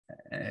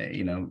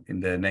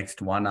in the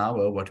next 1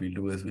 hour, what we'll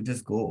do is we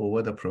just go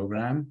over the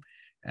program,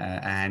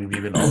 and we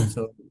will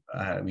also,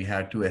 we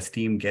have two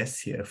esteemed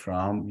guests here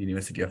from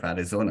University of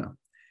Arizona,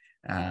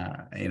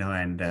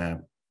 and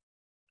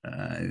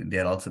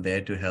they're also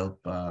there to help,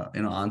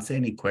 answer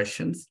any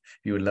questions.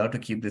 We would love to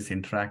keep this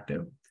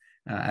interactive,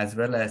 as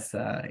well as,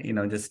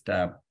 just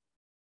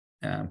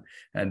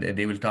and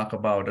they will talk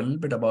about a little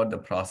bit about the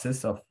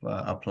process of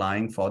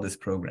applying for this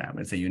program.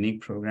 It's a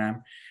unique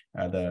program,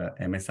 the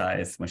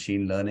MSIS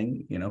machine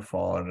learning,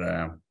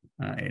 for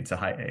it's a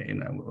high,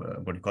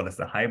 what you call as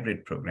the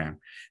hybrid program.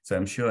 So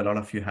I'm sure a lot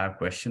of you have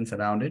questions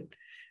around it.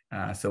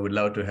 So we'd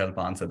love to help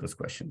answer those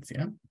questions.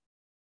 Yeah.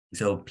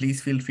 So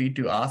please feel free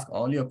to ask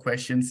all your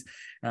questions.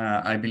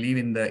 I believe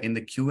in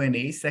the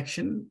Q&A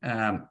section,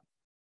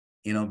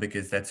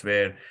 because that's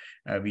where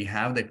we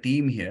have the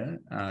team here,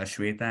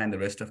 Shweta and the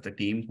rest of the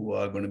team who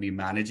are going to be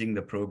managing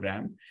the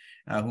program,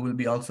 who will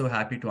be also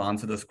happy to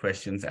answer those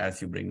questions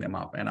as you bring them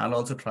up. And I'll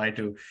also try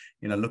to,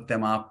 look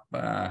them up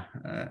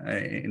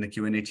in the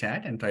Q&A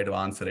chat and try to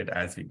answer it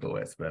as we go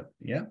as well.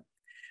 Yeah.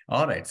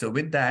 All right. So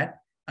with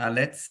that,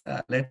 let's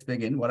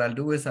begin. What I'll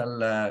do is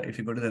if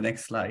you go to the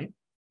next slide,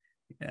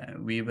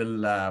 we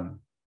will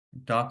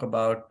talk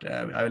about,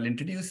 I will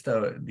introduce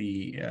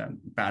the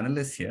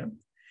panelists here.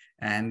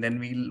 And then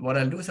what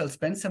I'll do is I'll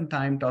spend some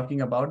time talking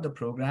about the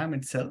program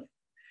itself.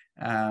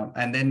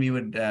 And then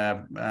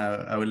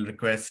I will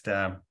request,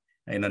 Noel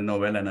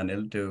and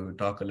Anil to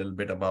talk a little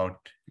bit about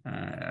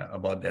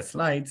their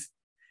slides.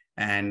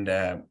 And,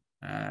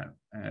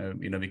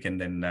 we can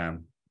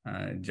then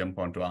jump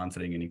on to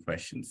answering any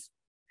questions.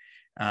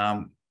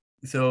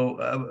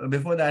 So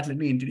before that, let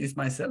me introduce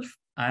myself.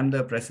 I'm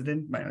the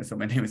president. My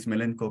name is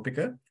Milind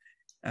Kopikar.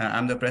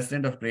 I'm the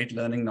president of Great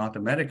Learning North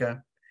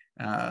America.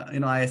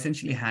 I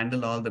essentially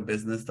handle all the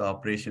business, the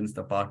operations,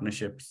 the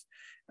partnerships,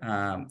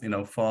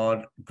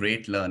 for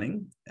Great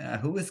Learning.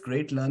 Who is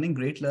Great Learning?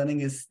 Great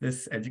Learning is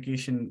this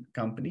education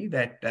company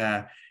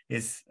that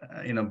is,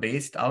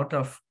 based out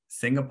of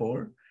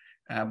Singapore.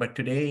 But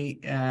today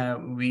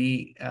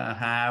we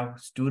have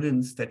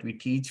students that we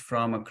teach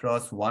from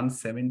across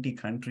 170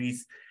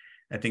 countries.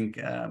 I think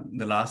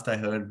the last I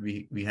heard,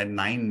 we had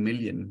 9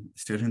 million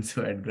students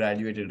who had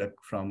graduated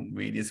from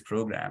various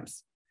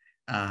programs.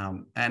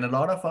 And a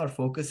lot of our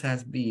focus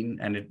has been,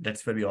 and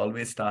that's where we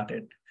always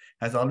started,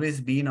 has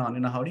always been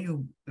on, how do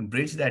you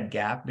bridge that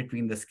gap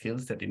between the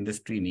skills that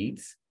industry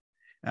needs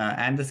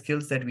and the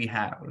skills that we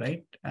have,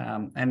 right?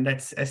 And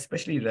that's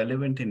especially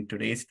relevant in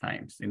today's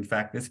times. In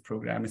fact, this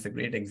program is a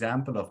great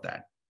example of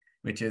that,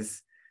 which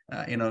is,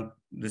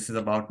 this is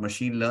about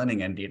machine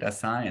learning and data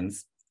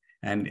science.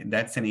 And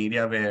that's an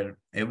area where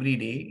every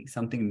day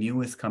something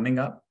new is coming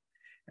up.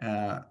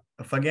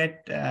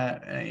 Forget,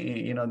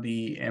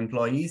 the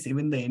employees,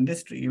 even the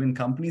industry, even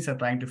companies are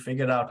trying to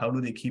figure out how do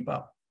they keep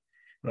up,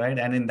 right?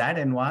 And in that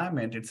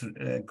environment, it's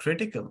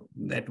critical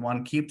that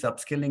one keeps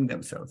upskilling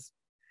themselves.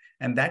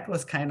 And that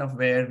was kind of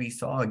where we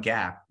saw a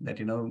gap that,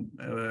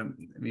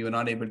 we were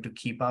not able to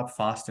keep up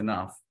fast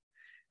enough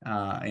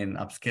in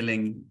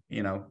upskilling,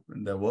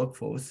 the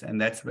workforce. And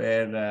that's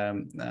where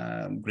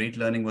Great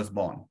Learning was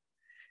born.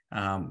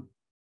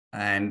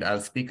 And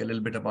I'll speak a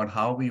little bit about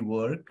how we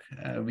work.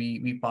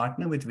 We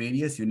partner with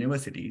various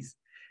universities.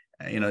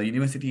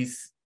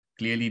 Universities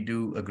clearly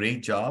do a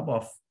great job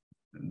of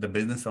the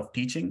business of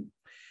teaching.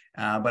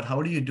 But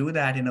how do you do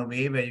that in a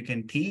way where you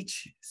can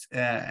teach,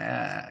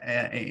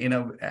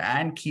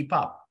 and keep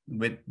up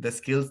with the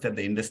skills that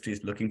the industry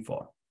is looking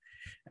for?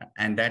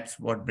 And that's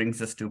what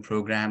brings us to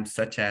programs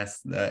such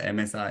as the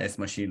MSIS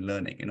machine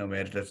learning,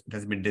 where it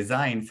has been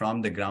designed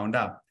from the ground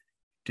up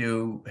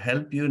to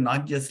help you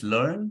not just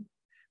learn,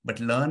 but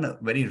learn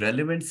very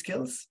relevant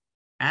skills.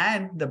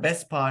 And the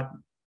best part,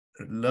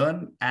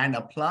 learn and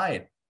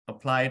apply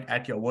it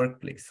at your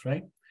workplace,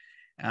 right?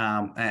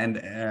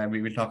 And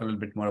we will talk a little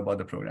bit more about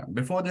the program.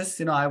 Before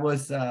this, I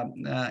was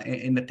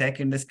in the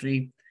tech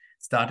industry,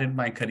 started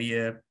my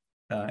career,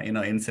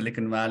 in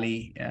Silicon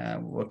Valley,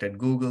 worked at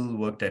Google,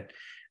 worked at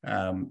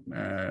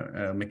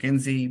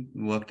McKinsey,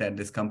 worked at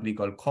this company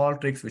called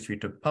Qualtrics, which we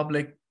took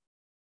public.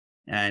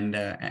 And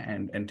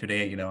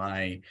today,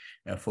 I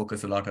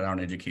focus a lot around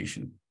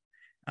education.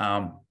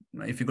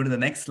 If you go to the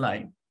next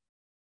slide,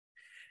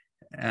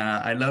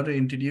 I'd love to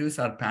introduce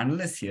our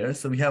panelists here.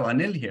 So we have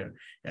Anil here.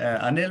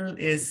 Anil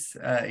is,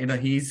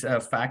 he's a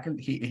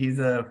faculty. He's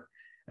a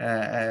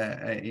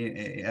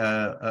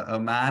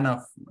man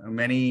of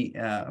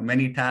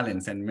many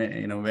talents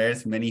and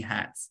wears many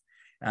hats.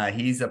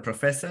 He's a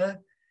professor.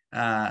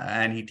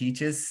 And he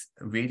teaches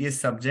various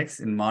subjects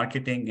in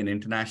marketing, in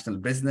international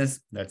business.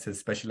 That's his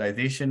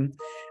specialization.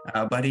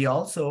 But he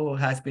also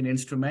has been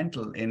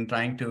instrumental in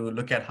trying to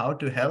look at how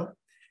to help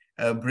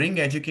bring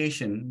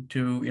education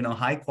to,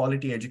 high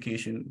quality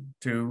education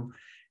to,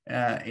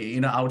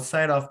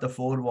 outside of the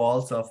four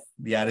walls of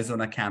the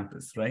Arizona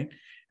campus, right?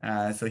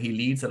 So he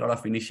leads a lot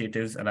of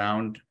initiatives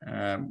around,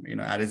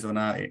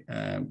 Arizona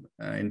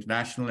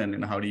International,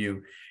 and how do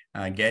you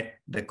get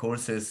the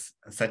courses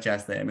such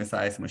as the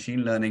MSIS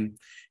machine learning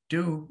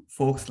to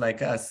folks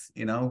like us,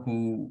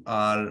 who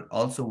are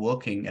also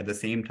working at the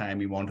same time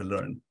we want to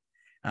learn.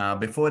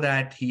 Before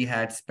that, he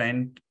had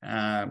spent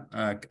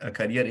a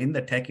career in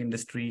the tech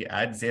industry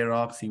at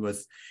Xerox. He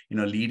was,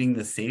 leading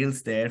the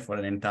sales there for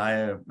an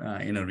entire,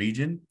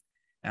 region.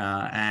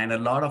 And a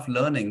lot of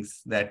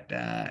learnings that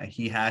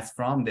he has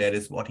from there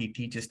is what he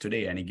teaches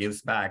today, and he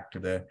gives back to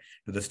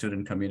the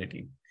student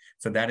community.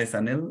 So that is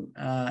Anil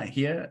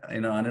here.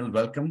 Anil,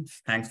 welcome.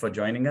 Thanks for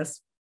joining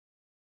us.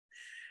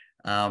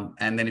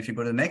 And then if you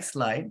go to the next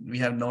slide, we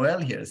have Noel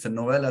here. So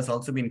Noel has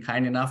also been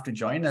kind enough to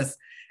join us.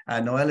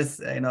 Noel is,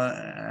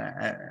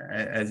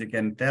 as you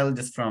can tell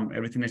just from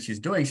everything that she's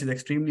doing, she's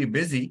extremely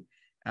busy.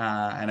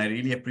 And I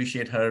really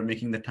appreciate her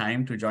making the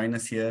time to join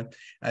us here.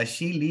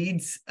 She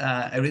leads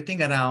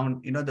everything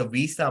around, the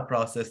visa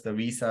process, the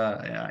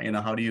visa,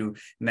 how do you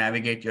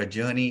navigate your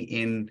journey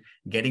in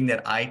getting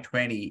that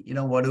I-20?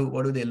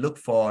 What do they look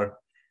for?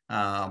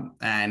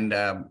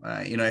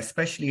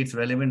 Especially it's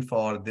relevant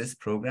for this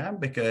program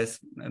because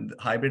the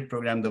hybrid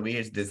program, the way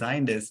it's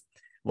designed is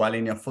while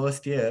in your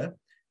first year,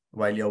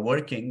 while you're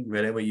working,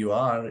 wherever you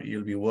are,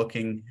 you'll be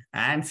working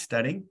and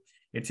studying.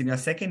 It's in your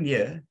second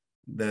year,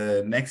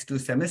 the next 2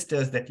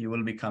 semesters that you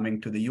will be coming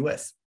to the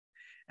US,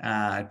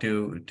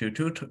 to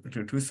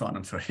Tucson,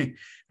 I'm sorry,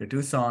 to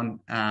Tucson,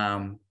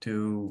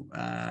 to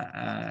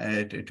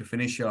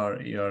finish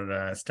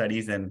your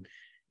studies and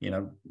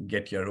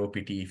get your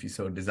OPT if you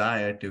so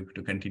desire to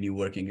continue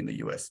working in the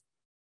US.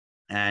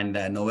 And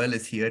Noel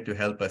is here to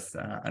help us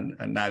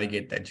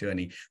navigate that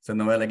journey. So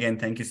Noel, again,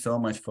 thank you so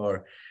much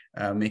for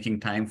making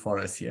time for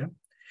us here.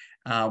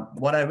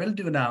 What I will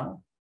do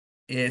now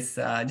is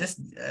just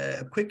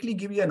quickly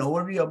give you an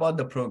overview about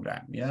the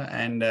program. Yeah,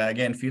 and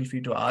again, feel free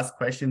to ask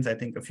questions. I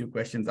think a few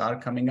questions are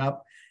coming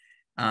up.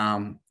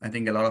 I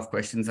think a lot of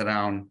questions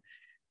around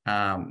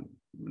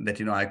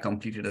that, I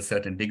completed a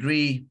certain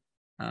degree.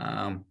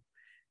 And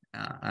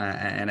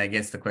I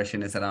guess the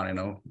question is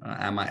around,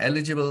 am I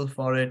eligible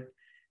for it?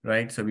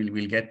 Right. So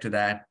we'll get to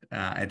that.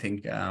 I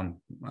think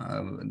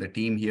the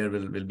team here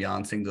will be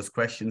answering those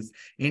questions.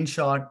 In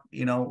short,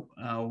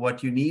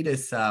 what you need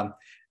is,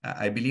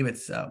 I believe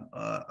it's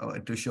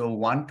to show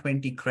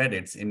 120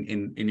 credits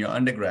in your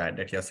undergrad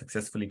that you have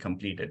successfully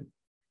completed.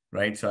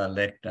 Right. So I'll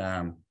let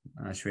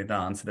Shweta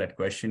answer that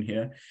question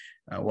here.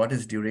 What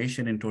is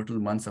duration in total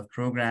months of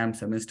program,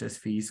 semesters,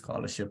 fees,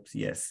 scholarships?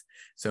 Yes.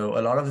 So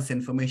a lot of this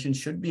information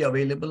should be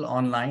available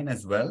online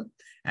as well.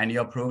 And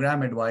your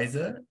program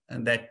advisor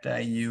that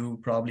you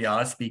probably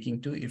are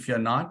speaking to, if you're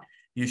not,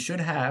 you should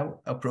have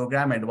a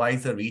program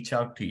advisor reach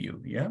out to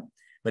you. Yeah.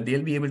 But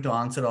they'll be able to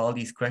answer all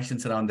these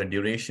questions around the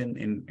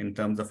duration in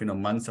terms of,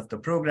 months of the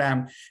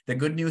program. The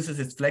good news is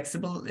it's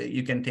flexible.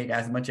 You can take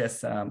as much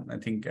as, I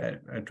think,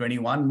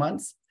 21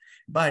 months.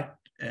 But,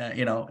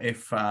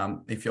 if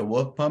your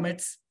work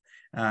permits,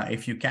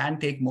 if you can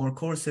take more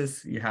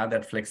courses, you have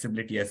that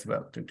flexibility as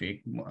well to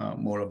take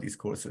more of these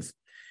courses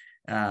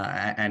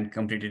and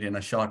complete it in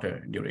a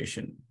shorter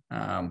duration.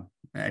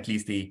 At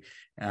least the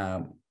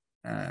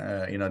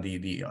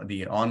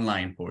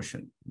online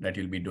portion that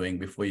you'll be doing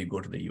before you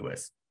go to the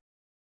US.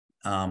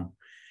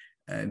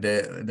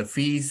 The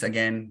fees,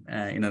 again,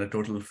 the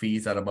total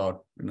fees are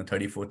about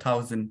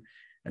 34,000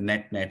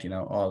 net,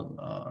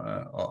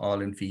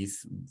 all in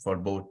fees for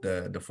both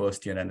the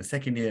first year and the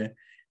second year.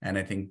 And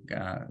I think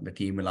the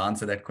team will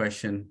answer that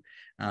question.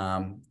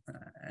 The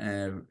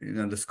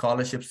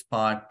scholarships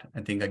part,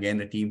 I think, again,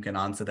 the team can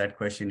answer that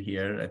question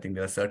here. I think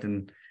there are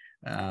certain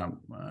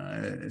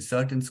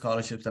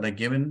scholarships that are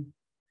given.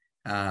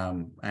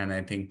 And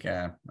I think,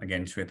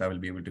 again, Shweta will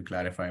be able to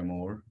clarify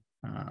more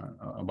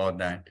about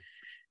that.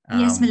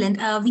 Yes, Milind,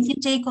 we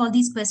can take all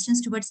these questions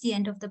towards the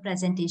end of the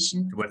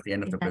presentation. Towards the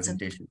end of the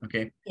presentation,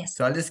 okay? Yes.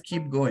 So I'll just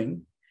keep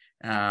going.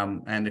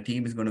 And the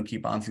team is going to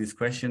keep answering these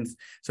questions.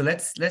 So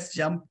let's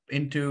jump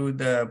into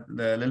the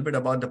little bit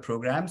about the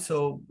program.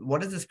 So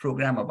what is this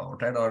program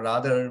about, right? Or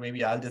rather,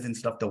 maybe I'll just,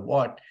 instead of the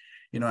what,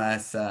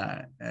 as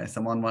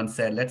someone once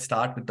said, let's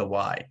start with the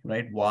why,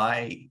 right?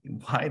 Why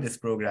this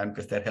program?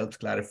 Because that helps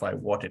clarify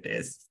what it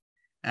is.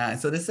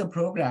 So this is a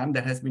program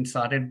that has been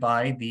started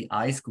by the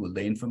iSchool,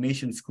 the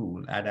information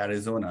school at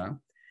Arizona,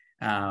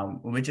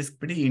 which is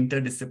pretty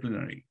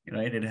interdisciplinary,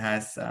 right? It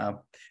has,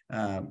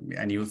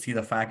 and you'll see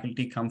the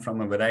faculty come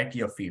from a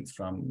variety of fields,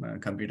 from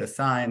computer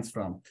science,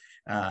 from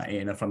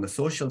the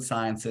social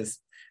sciences,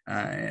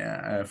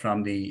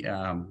 from the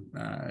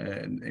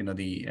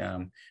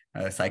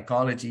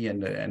psychology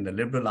and the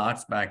liberal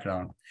arts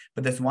background.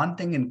 But there's one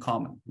thing in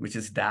common, which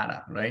is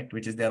data, right?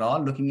 Which is they're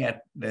all looking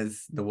at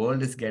this, the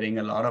world is getting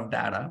a lot of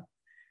data.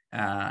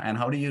 And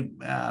how do you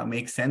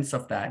make sense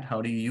of that?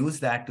 How do you use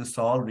that to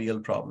solve real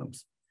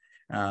problems?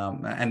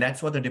 And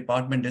that's what the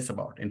department is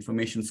about.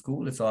 Information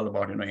school, it's all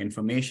about,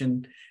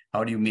 information.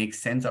 How do you make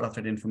sense out of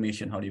that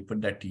information? How do you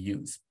put that to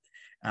use?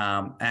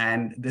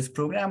 And this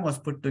program was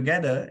put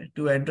together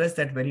to address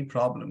that very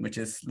problem, which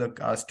is,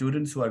 look, our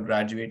students who are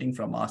graduating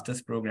from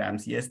master's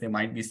programs, yes, there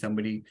might be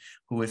somebody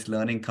who is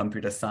learning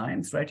computer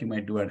science, right? You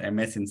might do an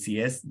MS in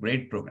CS,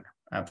 great program.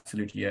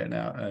 absolutely.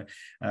 A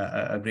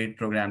great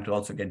program to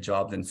also get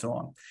jobs and so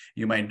on.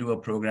 You might do a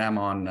program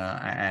on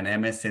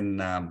an MS in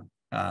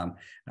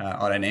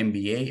or an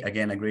MBA,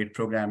 again, a great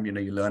program.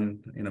 You learn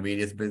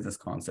various business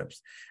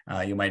concepts.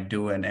 You might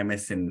do an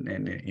MS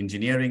in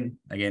engineering,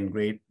 again,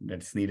 great,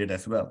 that's needed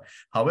as well.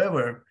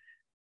 However,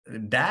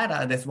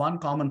 data, there's one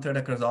common thread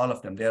across all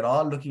of them. They're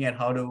all looking at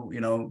how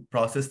to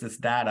process this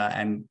data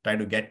and try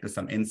to get to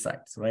some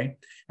insights, right?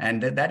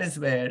 And that is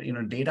where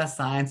data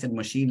science and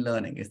machine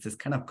learning is this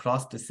kind of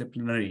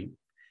cross-disciplinary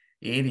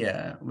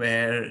area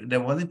where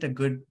there wasn't a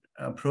good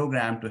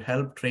program to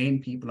help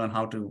train people on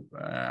how to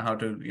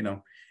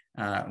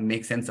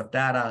make sense of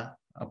data,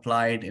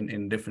 apply it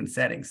in different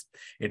settings.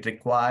 It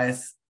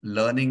requires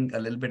learning a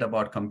little bit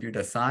about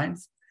computer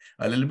science,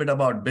 a little bit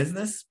about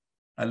business,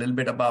 a little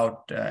bit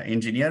about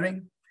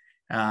engineering,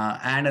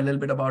 and a little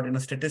bit about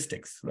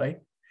statistics, right?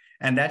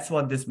 And that's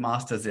what this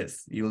master's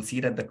is. You'll see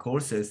it at the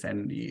courses,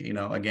 and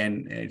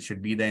again, it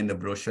should be there in the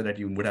brochure that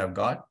you would have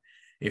got.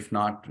 If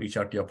not, reach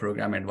out to your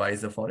program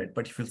advisor for it.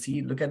 But if you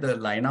see, look at the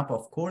lineup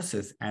of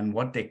courses and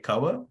what they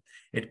cover.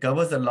 It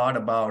covers a lot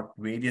about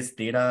various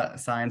data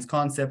science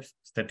concepts,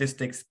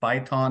 statistics,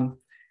 Python.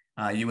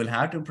 You will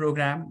have to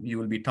program. You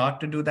will be taught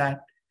to do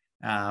that.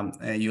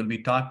 You'll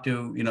be taught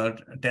to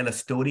tell a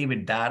story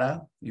with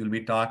data. You'll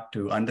be taught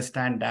to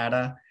understand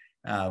data,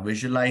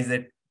 visualize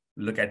it,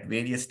 look at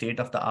various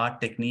state-of-the-art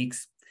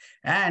techniques.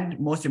 And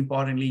most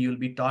importantly, you'll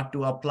be taught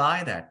to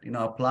apply that,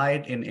 apply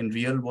it in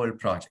real world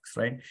projects,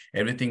 right?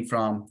 Everything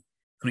from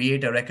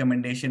create a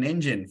recommendation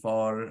engine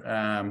for,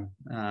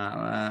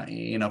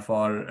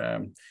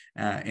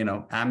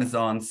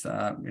 Amazon's,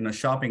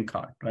 shopping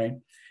cart, right?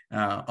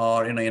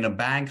 Or, in a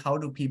bank, how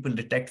do people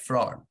detect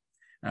fraud?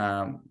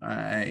 Or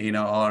in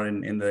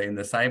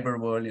the cyber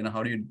world,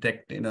 how do you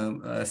detect,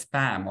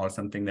 spam or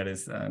something that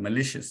is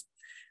malicious?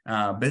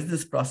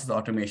 Business process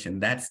automation,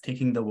 that's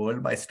taking the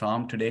world by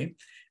storm today.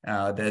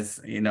 There's,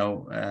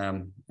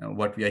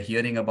 what we are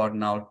hearing about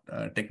now,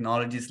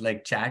 technologies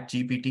like Chat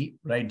GPT,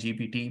 right?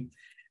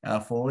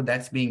 GPT-4,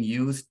 that's being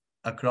used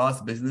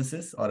across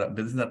businesses, or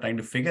businesses are trying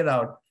to figure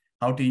out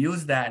how to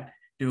use that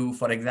to,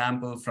 for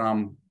example,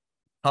 from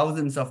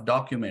thousands of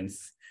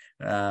documents,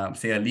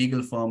 say a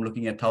legal firm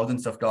looking at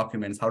thousands of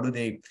documents, how do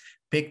they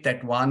pick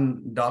that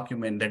one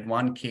document, that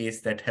one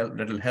case that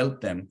will help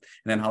them? And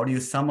then how do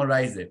you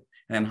summarize it?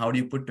 And how do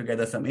you put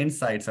together some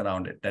insights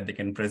around it that they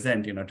can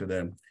present, to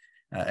the,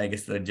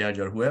 the judge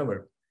or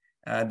whoever?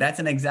 That's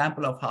an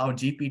example of how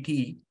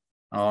GPT,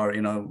 or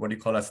what you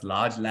call as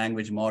large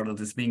language models,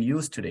 is being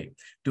used today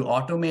to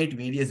automate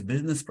various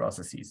business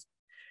processes.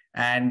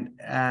 And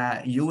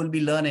you will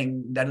be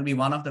learning, that will be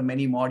one of the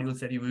many modules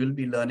that you will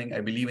be learning,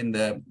 I believe, in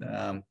the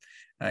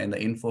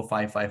Info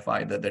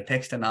 555, the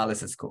text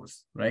analysis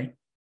course, right?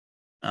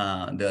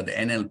 The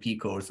NLP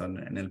course on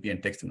NLP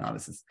and text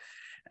analysis.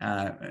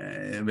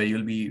 Where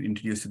you'll be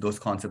introduced to those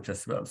concepts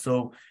as well.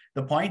 So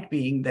the point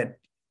being that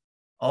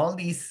all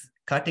these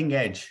cutting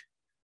edge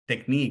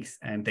techniques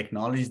and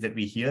technologies that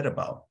we hear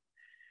about,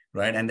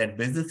 right, and that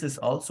businesses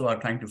also are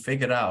trying to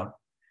figure out,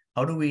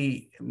 how do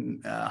we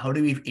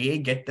A,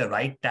 get the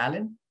right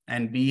talent,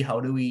 and B, how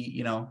do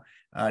we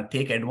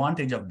take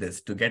advantage of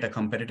this to get a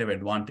competitive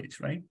advantage,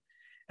 right?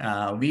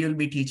 We will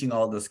be teaching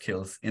all those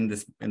skills in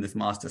this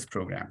master's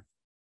program.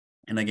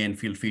 And again,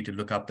 feel free to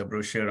look up the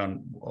brochure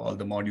on all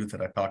the modules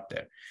that are taught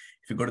there.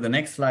 If you go to the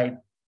next slide,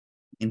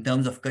 in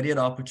terms of career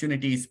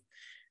opportunities,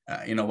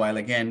 while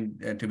again,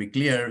 to be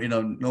clear,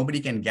 nobody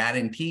can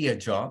guarantee a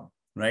job,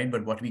 right?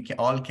 But what we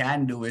all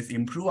can do is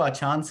improve our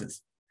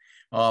chances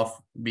of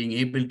being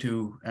able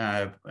to,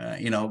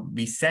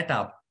 be set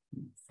up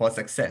for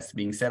success,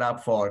 being set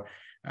up for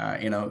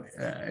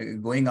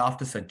going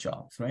after such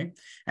jobs, right?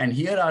 And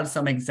here are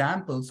some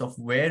examples of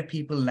where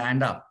people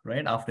land up,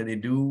 right, after they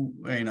do,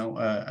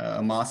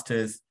 a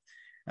master's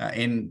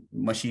in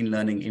machine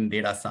learning, in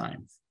data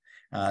science.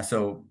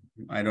 So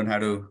I don't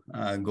have to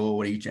go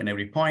over each and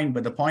every point,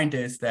 but the point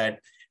is that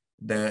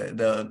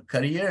the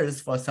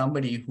careers for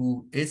somebody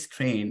who is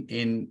trained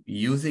in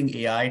using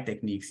AI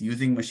techniques,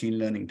 using machine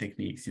learning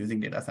techniques,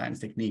 using data science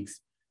techniques,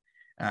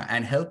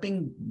 and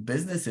helping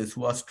businesses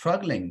who are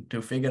struggling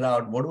to figure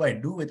out, what do I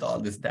do with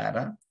all this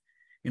data?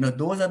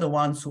 Those are the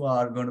ones who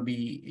are going to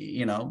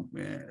be,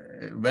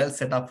 well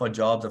set up for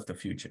jobs of the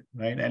future,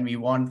 right? And we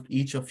want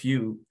each of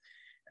you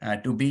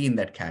to be in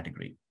that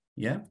category.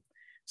 Yeah.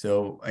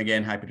 So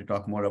again, happy to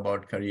talk more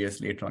about careers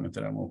later on if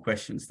there are more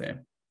questions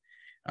there.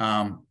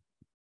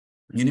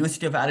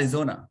 University of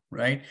Arizona,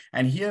 right?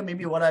 And here,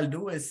 maybe what I'll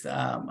do is,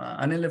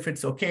 Anil, if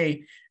it's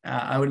okay,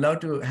 I would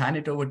love to hand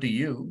it over to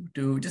you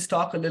to just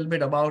talk a little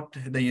bit about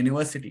the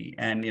university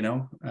and,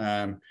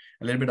 a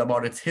little bit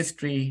about its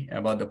history,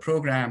 about the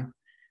program.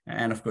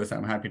 And of course,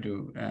 I'm happy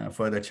to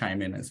further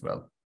chime in as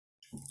well.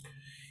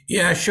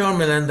 Yeah, sure,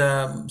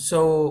 Milind.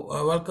 So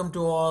welcome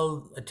to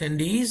all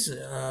attendees.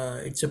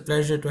 It's a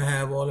pleasure to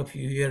have all of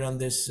you here on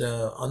this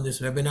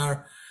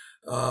webinar.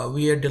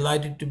 We are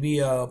delighted to be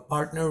a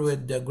partner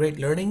with Great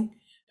Learning.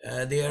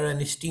 They are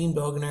an esteemed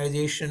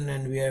organization,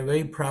 and we are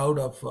very proud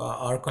of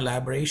our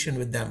collaboration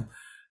with them.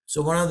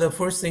 So one of the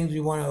first things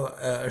we want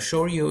to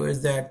assure you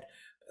is that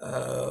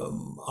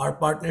our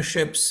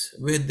partnerships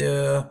with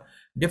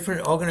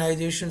different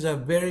organizations are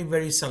very,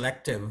 very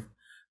selective.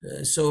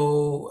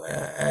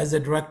 As the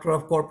director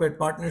of corporate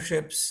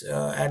partnerships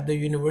at the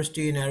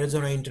University in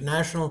Arizona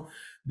International,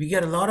 we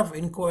get a lot of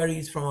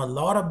inquiries from a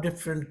lot of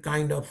different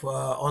kind of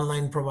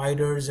online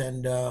providers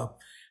and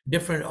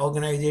different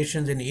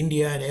organizations in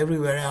India and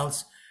everywhere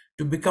else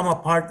to become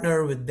a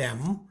partner with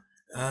them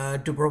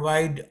to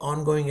provide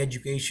ongoing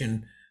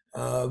education.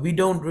 We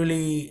don't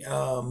really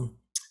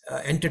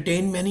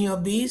entertain many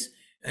of these,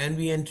 and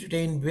we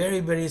entertain very,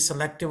 very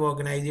selective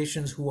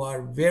organizations who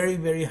are very,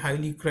 very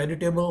highly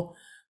creditable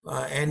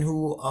and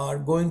who are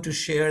going to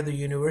share the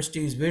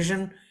university's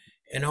vision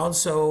and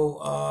also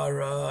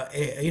are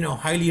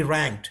highly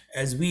ranked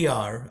as we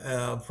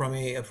are from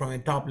a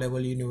top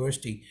level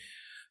university.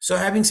 So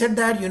having said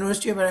that,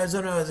 University of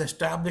Arizona was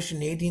established in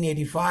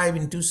 1885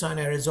 in Tucson,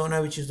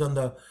 Arizona, which is on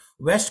the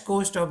west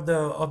coast of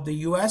the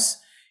US.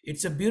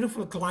 It's a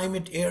beautiful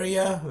climate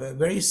area,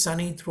 very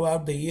sunny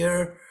throughout the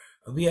year.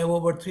 We have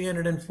over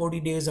 340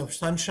 days of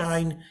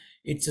sunshine.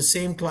 It's the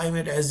same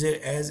climate as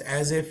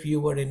if you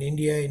were in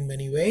India in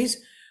many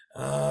ways.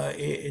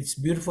 It's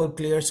beautiful,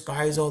 clear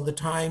skies all the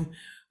time.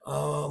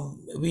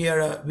 We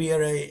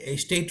are a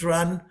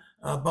state-run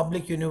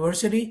public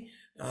university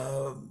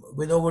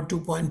with over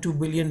 $2.2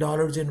 billion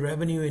in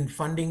revenue in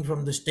funding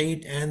from the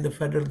state and the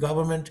federal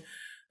government.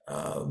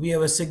 We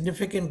have a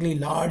significantly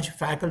large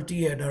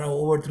faculty at around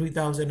over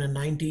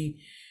 3,090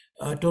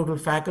 total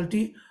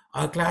faculty.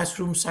 Our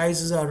classroom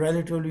sizes are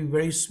relatively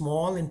very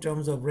small in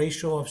terms of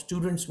ratio of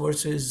students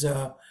versus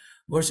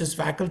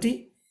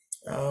faculty.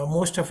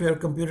 Most of your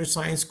computer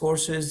science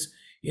courses,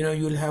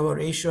 you'll have a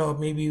ratio of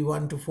maybe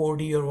 1 to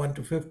 40 or 1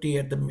 to 50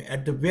 at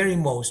the very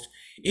most,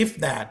 if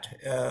that,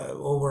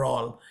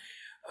 overall.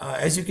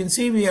 As you can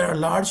see, we are a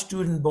large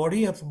student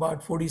body of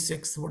about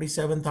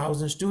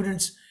 47,000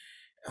 students,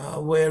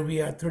 where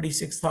we are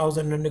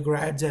 36,000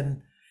 undergrads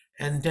and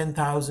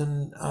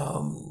 10,000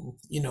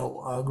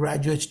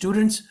 graduate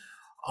students.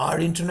 Our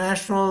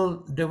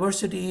international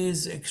diversity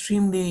is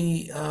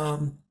extremely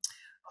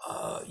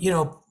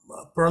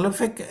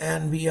prolific,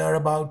 and we are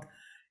about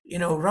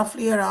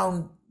roughly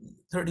around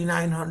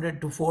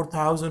 3,900 to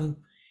 4,000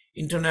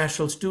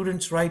 international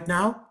students right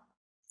now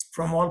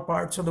from all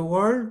parts of the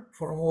world,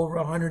 from over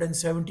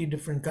 170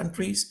 different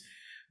countries.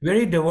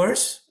 Very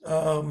diverse,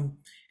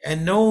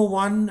 and no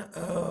one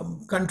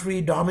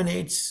country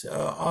dominates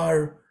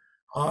our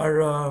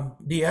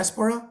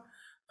diaspora.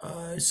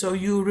 So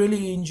you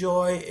really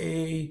enjoy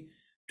a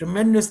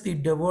tremendously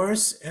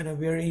diverse and a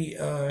very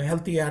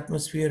healthy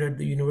atmosphere at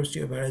the University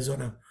of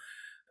Arizona.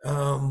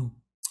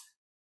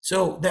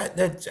 So that,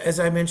 as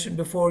I mentioned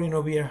before,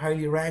 we are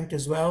highly ranked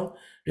as well.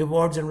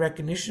 Rewards and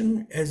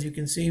recognition, as you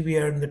can see, we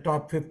are in the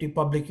top 50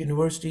 public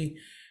university,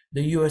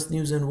 the US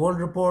News and World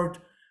Report,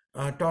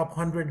 top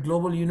 100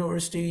 global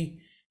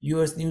university,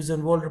 US News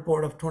and World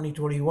Report of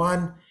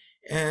 2021,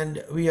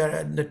 and we are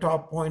at the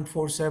top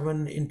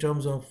 0.47 in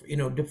terms of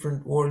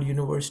different world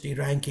university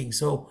rankings.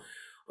 So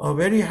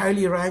very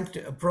highly ranked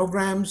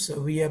programs.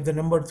 We have the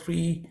number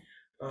 3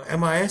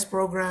 MIS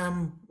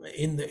program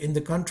in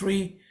the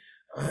country,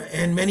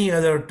 and many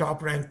other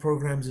top ranked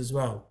programs as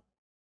well.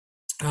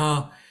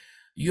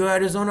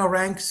 Arizona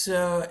ranks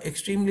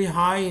extremely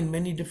high in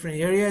many different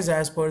areas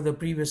as per the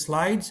previous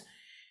slides.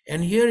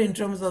 And here, in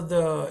terms of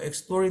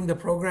exploring the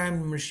program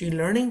in machine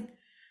learning,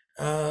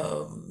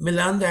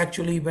 Milan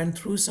actually went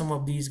through some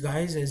of these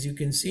guys, as you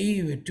can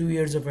see, with 2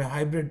 years of a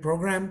hybrid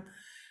program,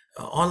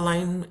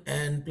 online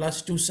and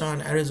plus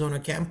Tucson, Arizona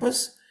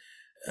campus.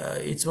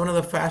 It's one of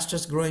the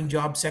fastest growing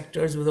job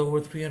sectors with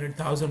over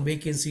 300,000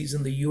 vacancies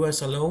in the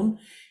US alone.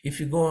 If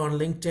you go on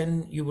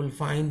LinkedIn, you will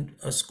find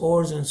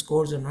scores and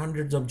scores and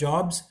hundreds of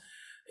jobs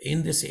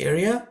in this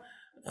area.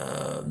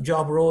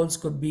 Job roles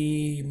could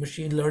be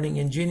machine learning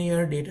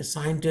engineer, data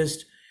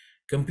scientist,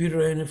 computer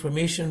and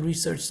information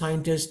research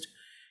scientist,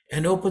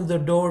 and opens the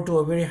door to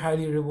a very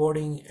highly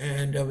rewarding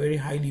and a very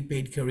highly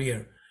paid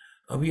career.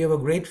 We have a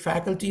great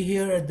faculty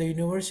here at the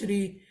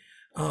university.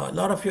 A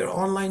lot of your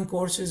online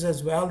courses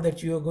as well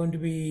that you are going to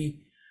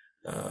be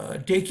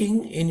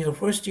taking in your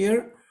first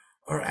year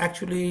are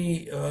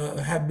actually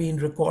have been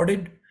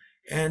recorded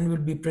and will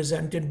be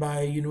presented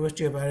by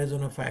University of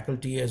Arizona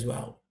faculty as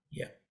well.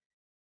 Yeah.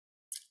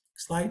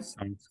 Slide.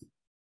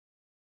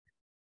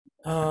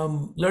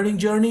 Learning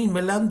journey.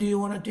 Milan, do you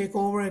want to take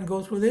over and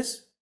go through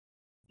this?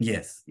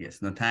 Yes.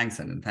 No, thanks,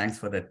 and thanks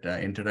for that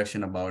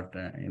introduction about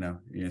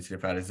University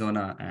of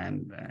Arizona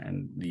and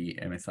the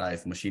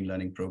MSI's machine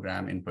learning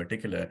program in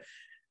particular.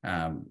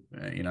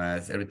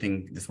 As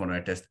everything, just want to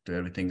attest to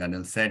everything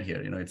Anil said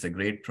here. It's a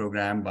great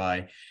program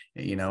by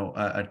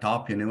a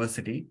top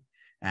university,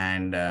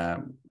 and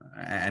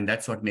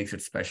that's what makes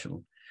it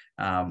special.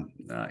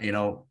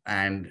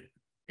 And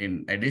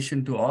in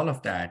addition to all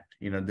of that,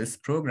 this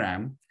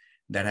program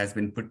that has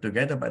been put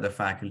together by the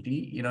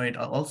faculty, it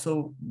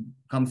also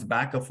comes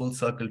back a full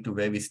circle to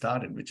where we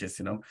started, which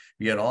is,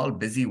 we are all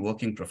busy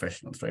working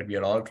professionals, right? We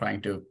are all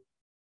trying to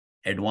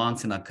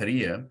advance in our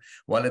career,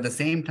 while at the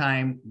same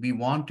time we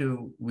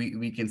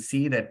can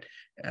see that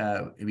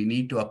we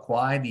need to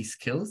acquire these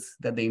skills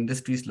that the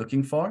industry is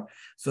looking for.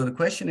 So the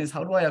question is,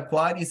 how do I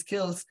acquire these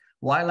skills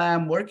while I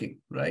am working,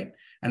 right?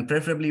 And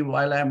preferably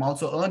while I am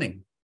also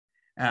earning.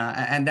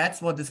 And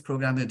that's what this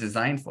program is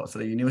designed for. So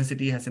the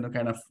university has,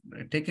 kind of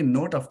taken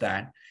note of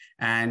that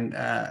and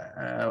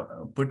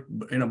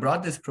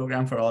brought this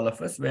program for all of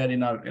us, where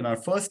in our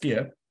first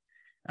year,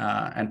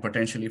 and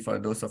potentially for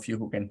those of you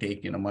who can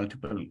take,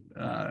 multiple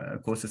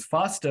courses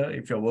faster,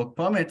 if your work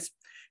permits,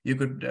 you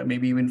could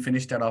maybe even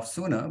finish that off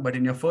sooner. But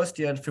in your first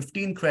year,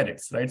 15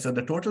 credits, right? So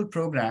the total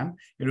program,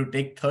 you would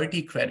take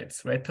 30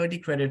 credits, right? 30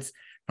 credits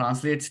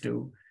translates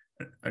to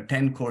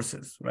 10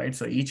 courses, right?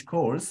 So each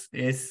course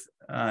is,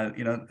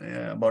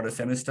 about a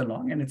semester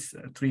long, and it's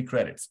 3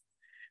 credits.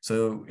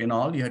 So in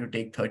all, you have to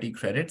take 30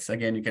 credits.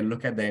 Again, you can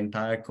look at the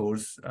entire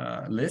course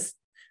list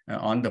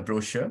on the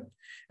brochure.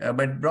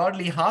 But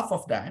broadly, half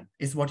of that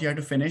is what you have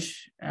to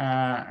finish,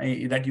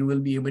 that you will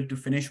be able to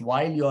finish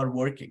while you're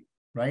working,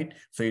 right?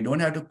 So you don't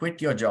have to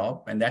quit your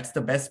job, and that's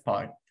the best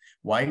part.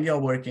 While you're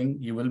working,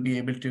 you will be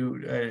able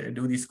to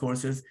do these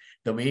courses.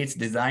 The way it's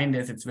designed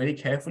is it's very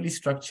carefully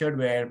structured,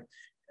 where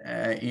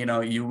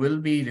you will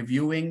be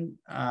reviewing,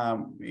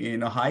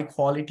 high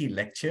quality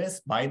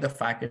lectures by the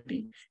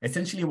faculty.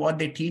 Essentially what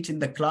they teach in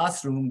the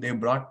classroom, they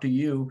brought to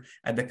you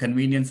at the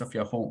convenience of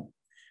your home,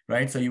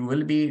 right? So you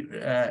will be,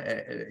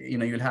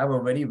 you'll have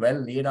a very well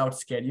laid out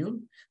schedule.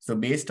 So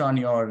based on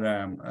your,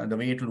 the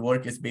way it will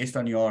work is based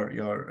on your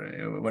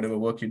whatever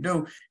work you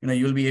do,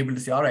 you'll be able to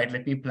say, all right,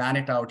 let me plan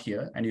it out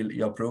here. And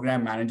your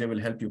program manager will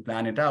help you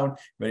plan it out,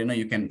 where,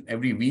 you can,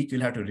 every week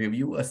you'll have to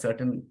review a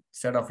certain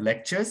set of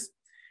lectures.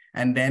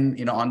 And then,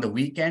 on the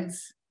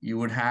weekends, you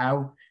would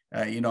have,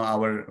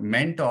 our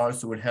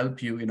mentors who would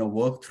help you,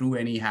 work through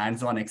any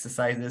hands-on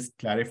exercises,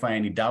 clarify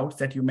any doubts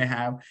that you may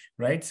have,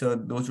 right? So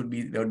there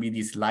would be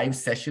these live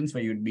sessions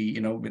where you'd be,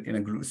 within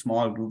a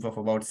small group of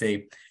about,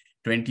 say,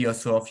 20 or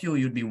so of you,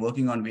 you'd be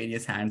working on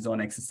various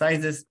hands-on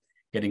exercises,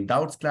 getting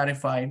doubts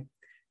clarified.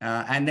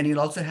 And then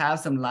you'll also have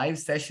some live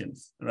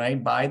sessions,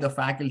 right, by the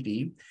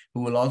faculty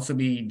who will also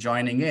be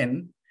joining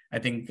in. I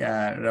think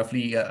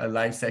roughly a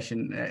live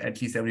session at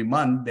least every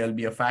month, there'll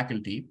be a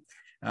faculty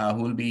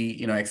who will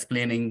be,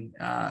 explaining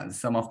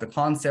some of the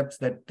concepts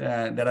that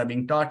are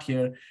being taught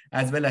here,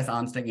 as well as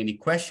answering any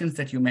questions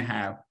that you may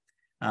have,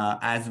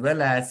 as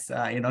well as,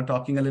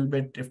 talking a little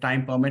bit, if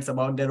time permits,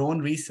 about their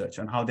own research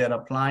on how they're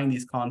applying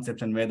these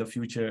concepts and where the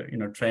future,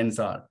 trends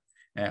are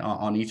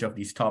on each of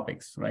these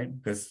topics, right?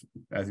 Because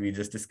as we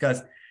just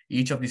discussed,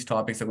 each of these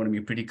topics are going to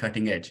be pretty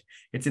cutting edge.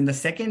 It's in the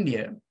second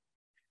year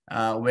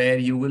where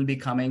you will be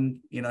coming,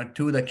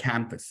 to the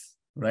campus,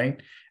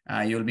 right?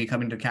 You'll be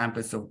coming to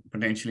campus. So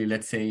potentially,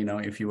 let's say,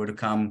 if you were to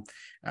come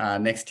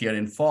next year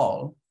in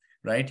fall,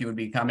 right? You would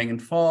be coming in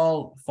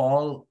fall,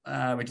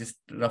 which is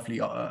roughly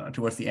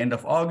towards the end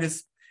of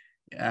August,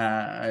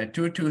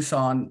 to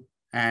Tucson,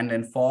 and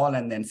then fall,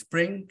 and then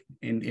spring.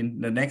 In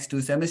the next 2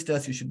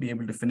 semesters, you should be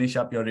able to finish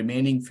up your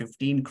remaining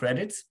 15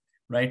 credits,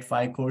 right?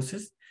 5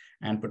 courses.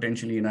 And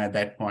potentially, at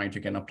that point,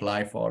 you can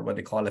apply for what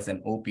they call as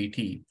an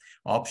OPT,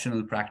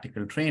 optional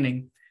practical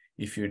training,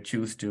 if you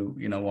choose to,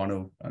 want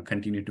to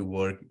continue to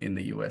work in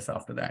the US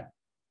after that.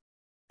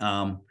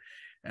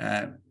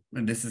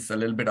 This is a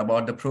little bit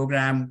about the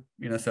program,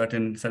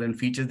 certain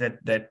features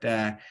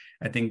that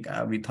I think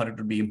we thought it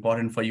would be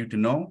important for you to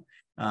know.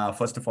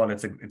 First of all,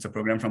 it's a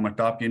program from a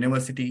top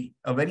university,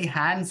 a very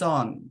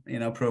hands-on,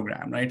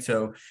 program, right?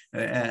 So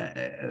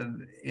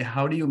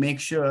how do you make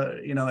sure,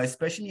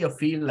 especially a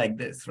field like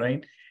this,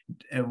 right?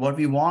 What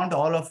we want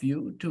all of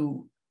you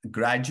to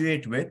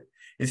graduate with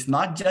is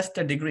not just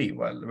a degree.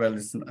 Well,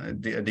 a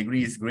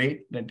degree is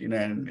great, that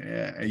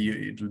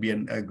it will be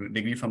a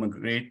degree from a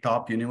great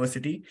top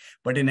university,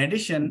 but in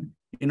addition,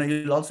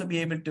 you'll also be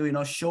able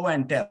to show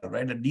and tell,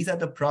 right? That these are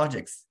the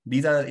projects,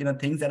 these are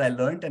things that I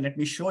learned, and let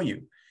me show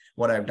you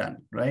what I've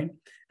done, right?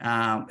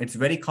 It's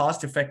very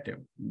cost effective,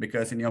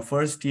 because in your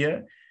first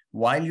year,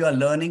 while you are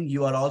learning,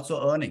 you are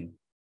also earning,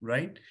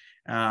 right?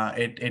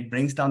 It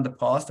brings down the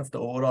cost of the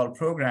overall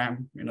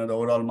program, the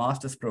overall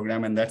master's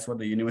program. And that's what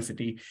the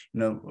university,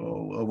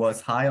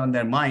 was high on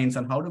their minds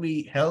on how do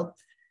we help,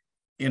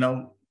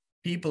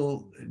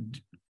 people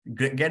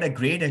get a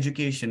great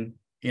education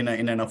in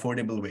an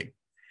affordable way.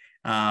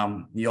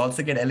 You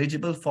also get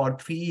eligible for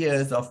 3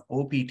 years of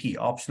OPT,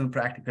 optional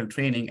practical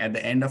training, at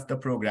the end of the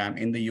program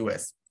in the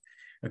US.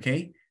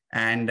 Okay.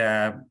 And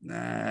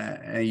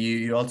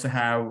you also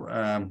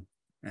have,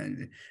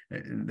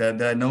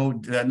 there are no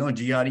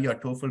GRE or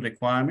TOEFL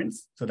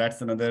requirements. So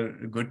that's another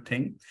good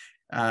thing.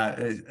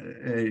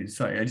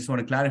 Sorry, I just want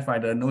to clarify,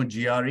 there are no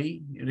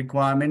GRE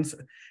requirements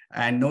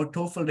and no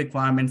TOEFL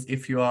requirements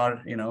if you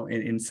are,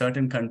 in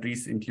certain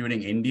countries,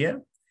 including India.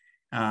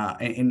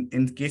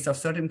 In case of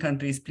certain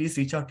countries, please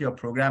reach out to your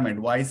program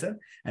advisor,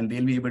 and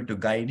they'll be able to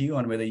guide you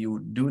on whether you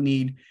do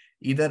need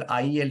either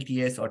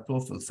IELTS or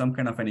TOEFL, some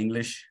kind of an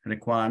English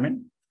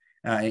requirement,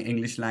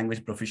 English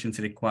language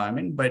proficiency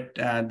requirement. But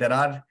there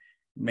are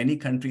many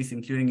countries,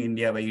 including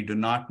India, where you do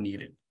not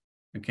need it.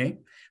 Okay,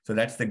 so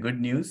that's the good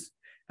news.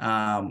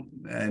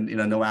 And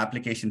no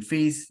application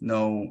fees,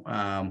 no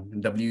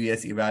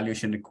WES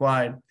evaluation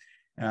required.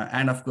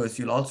 And of course,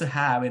 you'll also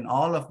have in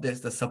all of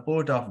this the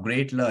support of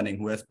Great Learning,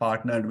 who has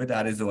partnered with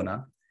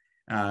Arizona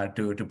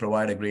to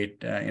provide a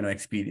great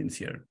experience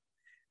here.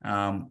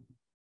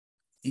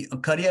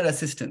 Career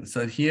assistance.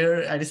 So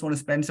here, I just want to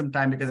spend some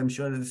time because I'm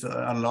sure this is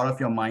on a lot of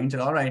your minds.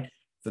 All right,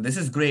 so this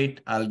is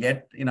great. I'll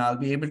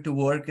be able to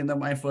work in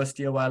my first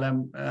year while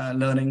I'm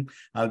learning.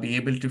 I'll be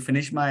able to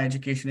finish my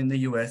education in the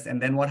US.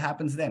 And then what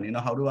happens then?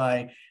 How do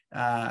I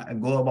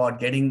go about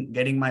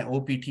getting my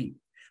OPT?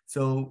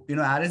 So,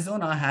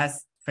 Arizona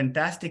has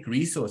fantastic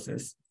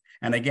resources.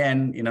 And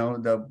again,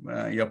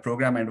 your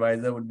program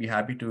advisor would be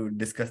happy to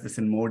discuss this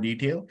in more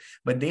detail,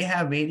 but they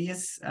have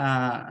various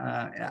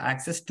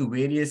access to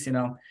various,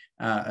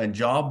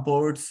 job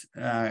boards,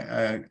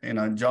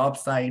 job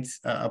sites,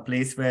 a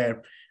place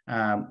where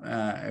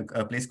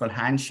a place called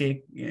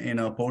Handshake,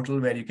 a portal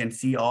where you can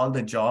see all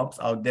the jobs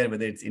out there,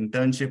 whether it's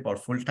internship or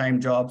full-time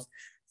jobs,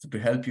 so to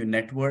help you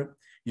network.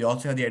 You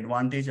also have the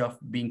advantage of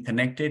being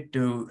connected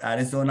to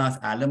Arizona's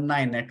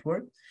alumni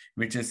network,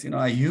 which is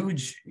a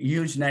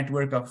huge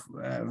network of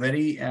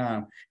very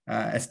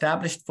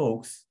established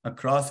folks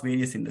across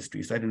various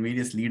industries, right, in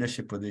various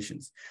leadership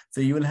positions. So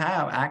you will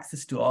have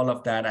access to all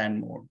of that and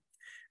more.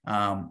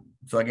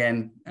 So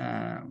again,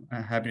 I'm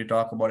happy to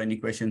talk about any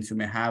questions you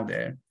may have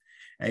there.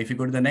 If you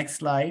go to the next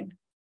slide.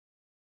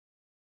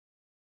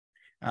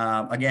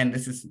 Again,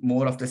 this is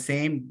more of the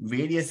same,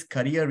 various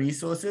career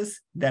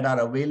resources that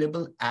are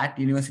available at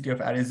University of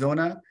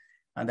Arizona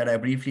that I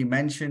briefly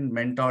mentioned: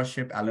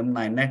 mentorship,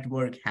 alumni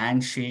network,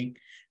 Handshake,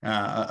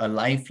 a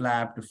life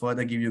lab to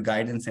further give you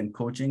guidance and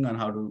coaching on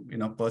how to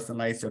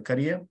personalize your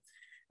career.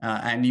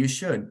 And you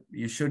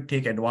should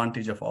take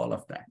advantage of all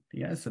of that.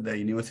 Yeah, so the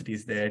university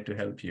is there to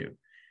help you.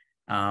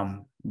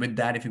 With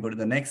that, if you go to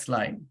the next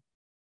slide.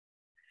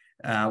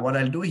 What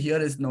I'll do here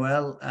is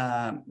Noel,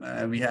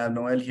 we have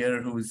Noel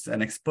here, who's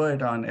an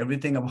expert on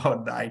everything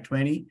about the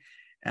I-20.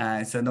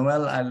 So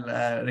Noel,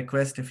 I'll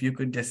request if you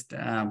could just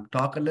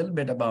talk a little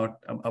bit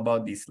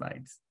about these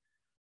slides.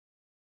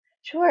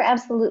 Sure,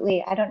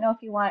 absolutely. I don't know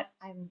if you want,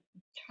 I'm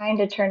trying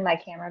to turn my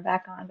camera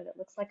back on, but it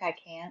looks like I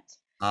can't.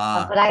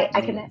 But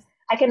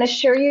I can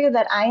assure you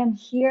that I am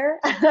here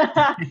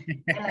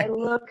and I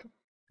look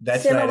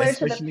similar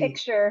to the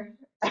picture.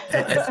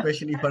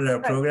 Especially for a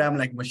program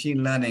like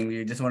machine learning,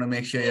 we just want to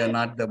make sure you're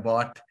not the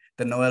bot,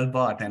 the Noel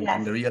bot, and,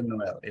 and the real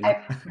Noel.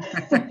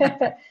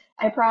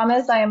 I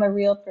promise I am a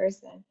real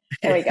person.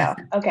 There we go.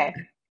 Okay.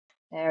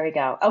 There we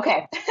go.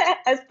 Okay.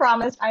 As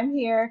promised, I'm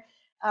here.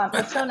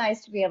 It's so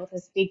nice to be able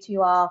to speak to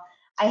you all.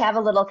 I have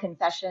a little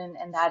confession,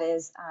 and that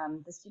is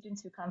the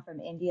students who come from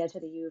India to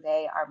the U of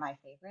A are my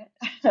favorite.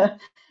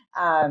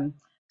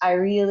 I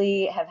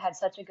really have had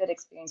such a good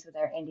experience with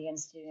our Indian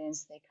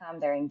students. They come,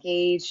 they're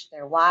engaged,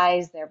 they're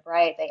wise, they're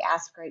bright, they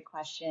ask great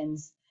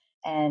questions.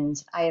 And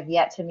I have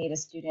yet to meet a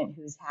student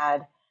who's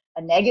had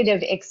a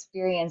negative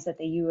experience at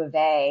the U of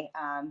A.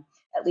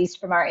 At least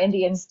from our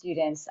Indian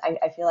students,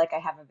 I feel like I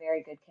have a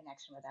very good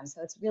connection with them.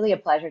 So it's really a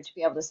pleasure to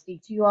be able to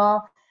speak to you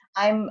all.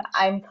 I'm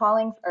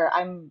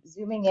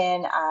zooming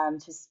in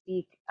to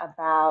speak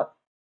about,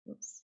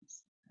 oops,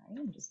 sorry,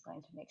 I'm just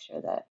going to make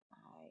sure that I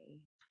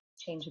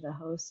change the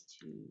host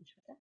to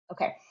Twitter.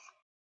 Okay.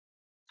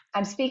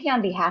 I'm speaking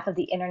on behalf of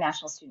the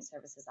International Student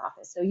Services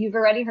Office. So you've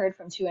already heard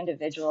from two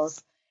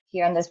individuals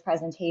here in this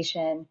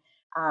presentation,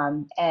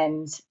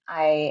 and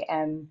I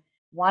am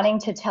wanting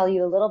to tell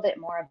you a little bit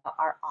more about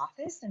our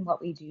office and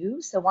what we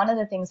do. So one of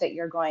the things that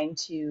you're going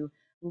to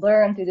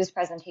learn through this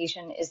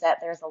presentation is that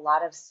there's a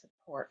lot of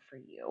support for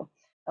you.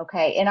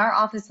 Okay, in our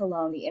office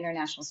alone, the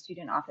International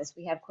Student Office,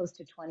 we have close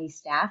to 20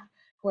 staff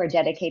who are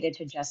dedicated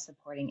to just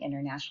supporting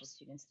international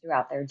students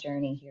throughout their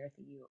journey here at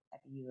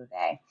the U of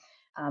A.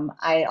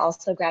 I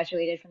also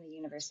graduated from the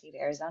University of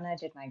Arizona,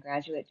 did my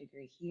graduate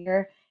degree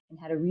here, and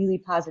had a really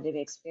positive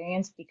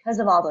experience because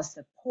of all the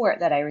support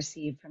that I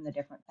received from the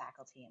different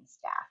faculty and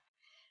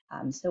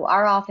staff. So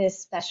our office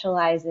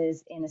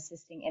specializes in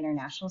assisting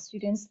international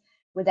students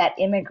with that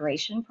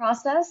immigration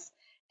process.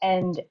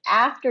 And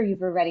after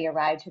you've already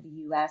arrived to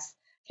the US,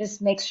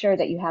 just make sure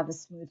that you have a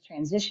smooth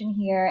transition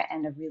here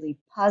and a really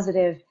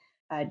positive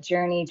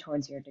journey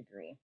towards your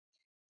degree.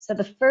 So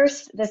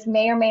this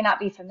may or may not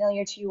be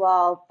familiar to you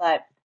all,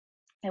 but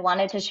I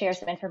wanted to share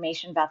some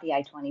information about the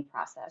I-20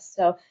 process.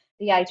 So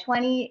the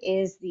I-20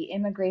 is the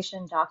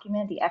immigration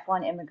document, the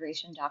F1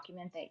 immigration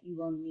document that you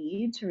will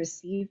need to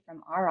receive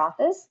from our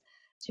office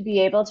to be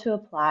able to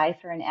apply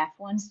for an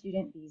F1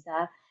 student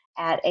visa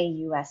at a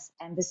US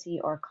embassy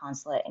or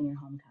consulate in your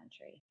home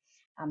country.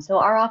 So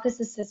our office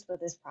assists with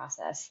this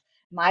process.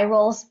 My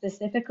role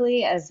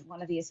specifically as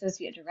one of the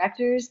associate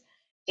directors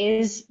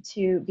is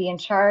to be in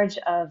charge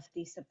of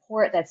the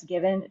support that's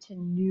given to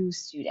new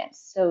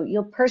students. So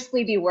you'll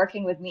personally be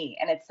working with me,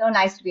 and it's so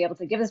nice to be able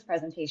to give this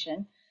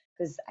presentation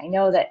because I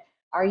know that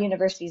our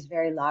university is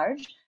very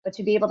large, but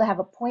to be able to have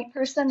a point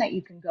person that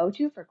you can go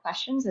to for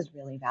questions is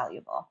really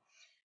valuable.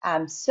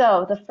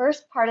 So the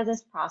first part of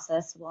this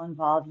process will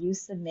involve you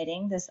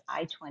submitting this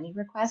I-20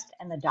 request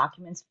and the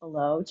documents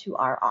below to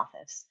our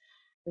office.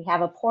 We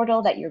have a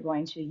portal that you're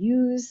going to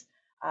use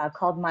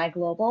called My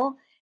Global,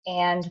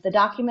 and the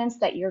documents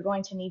that you're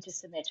going to need to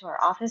submit to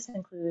our office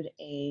include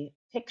a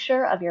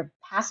picture of your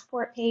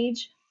passport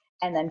page,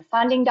 and then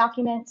funding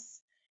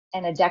documents,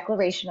 and a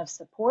declaration of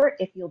support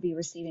if you'll be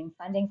receiving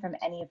funding from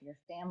any of your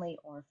family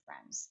or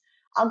friends.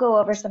 I'll go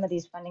over some of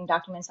these funding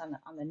documents on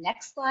the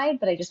next slide,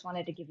 but I just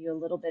wanted to give you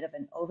a little bit of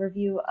an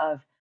overview of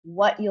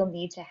what you'll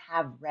need to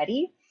have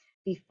ready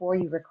before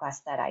you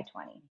request that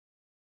I-20.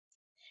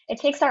 It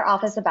takes our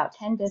office about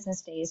 10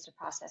 business days to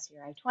process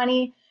your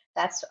I-20.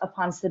 That's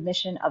upon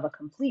submission of a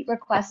complete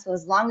request. So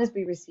as long as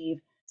we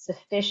receive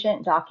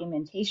sufficient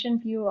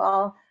documentation for you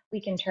all, we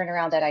can turn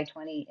around that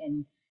I-20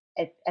 in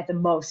at the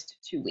most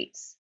 2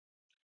 weeks.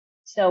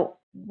 So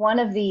one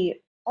of the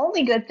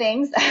only good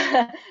things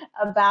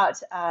about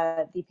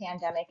the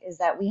pandemic is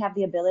that we have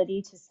the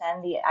ability to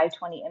send the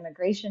I-20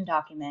 immigration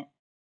document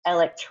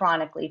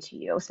electronically to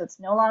you. So it's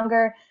no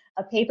longer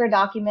a paper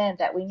document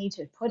that we need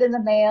to put in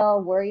the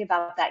mail, worry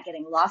about that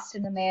getting lost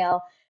in the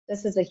mail.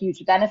 This is a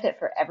huge benefit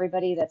for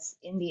everybody that's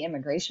in the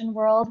immigration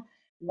world.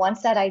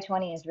 Once that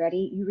I-20 is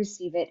ready, you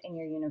receive it in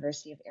your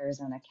University of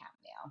Arizona cap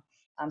mail.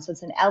 So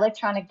it's an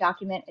electronic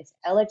document, it's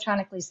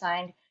electronically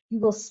signed. You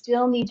will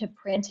still need to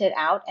print it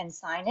out and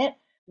sign it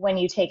when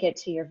you take it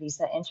to your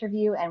visa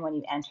interview and when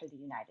you enter the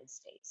United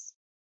States.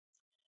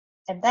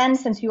 And then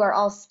since you are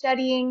all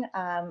studying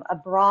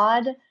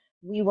abroad,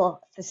 we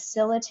will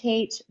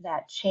facilitate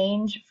that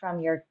change from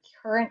your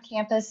current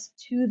campus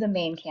to the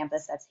main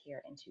campus that's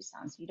here in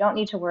Tucson. So you don't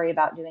need to worry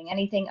about doing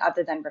anything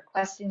other than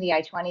requesting the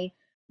I-20.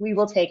 We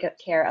will take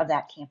care of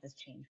that campus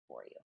change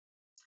for you.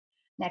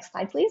 Next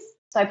slide, please.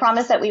 So I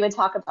promised that we would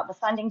talk about the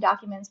funding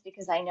documents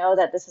because I know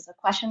that this is a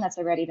question that's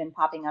already been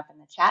popping up in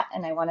the chat,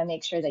 and I want to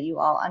make sure that you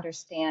all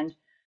understand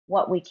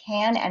what we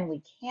can and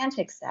we can't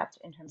accept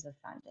in terms of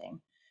funding.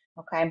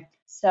 Okay,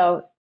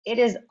 so it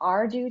is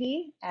our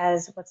duty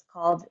as what's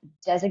called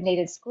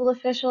designated school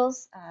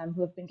officials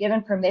who have been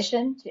given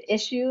permission to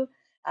issue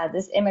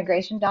this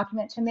immigration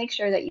document to make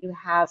sure that you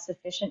have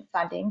sufficient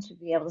funding to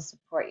be able to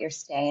support your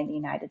stay in the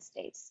United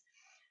States.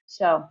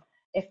 So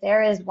if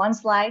there is one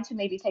slide to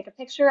maybe take a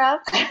picture of,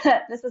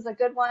 this is a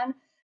good one,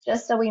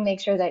 just so we make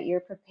sure that you're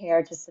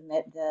prepared to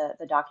submit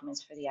the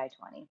documents for the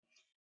I-20.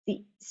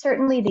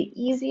 Certainly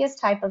the easiest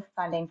type of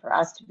funding for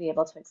us to be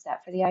able to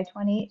accept for the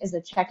I-20 is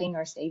a checking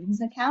or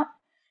savings account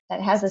that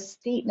has a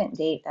statement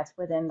date that's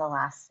within the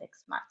last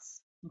 6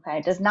 months. Okay,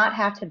 it does not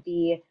have to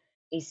be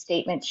a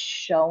statement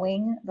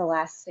showing the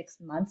last 6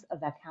 months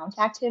of account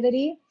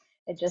activity.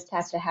 It just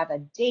has to have a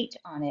date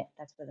on it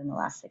that's within the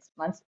last 6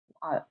 months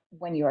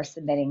when you are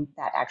submitting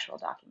that actual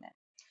document.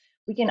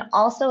 We can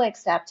also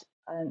accept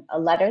a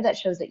letter that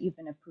shows that you've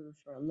been approved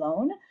for a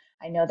loan.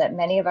 I know that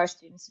many of our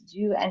students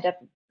do end up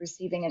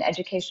receiving an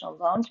educational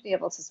loan to be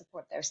able to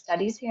support their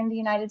studies here in the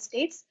United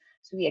States.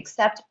 So we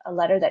accept a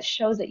letter that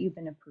shows that you've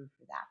been approved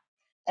for that.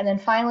 And then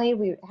finally,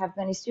 we have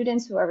many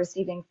students who are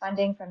receiving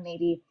funding from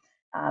maybe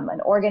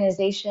an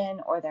organization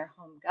or their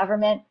home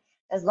government.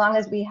 As long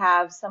as we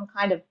have some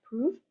kind of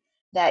proof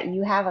that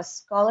you have a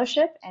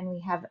scholarship and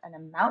we have an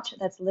amount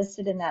that's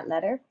listed in that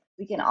letter,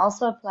 we can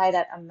also apply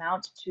that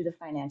amount to the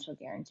financial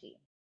guarantee.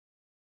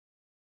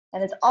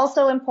 And it's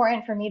also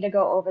important for me to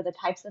go over the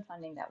types of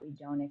funding that we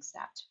don't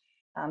accept.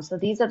 So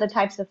these are the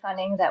types of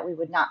funding that we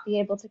would not be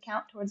able to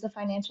count towards the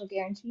financial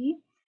guarantee.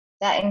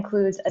 That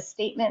includes a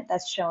statement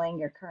that's showing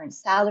your current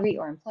salary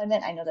or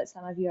employment. I know that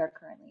some of you are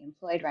currently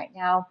employed right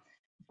now.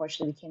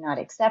 Unfortunately, we cannot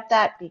accept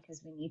that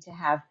because we need to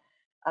have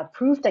a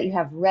proof that you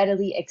have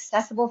readily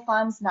accessible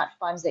funds, not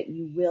funds that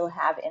you will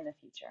have in the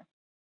future.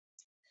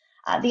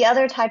 The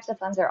other types of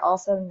funds are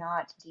also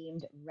not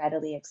deemed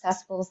readily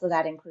accessible, so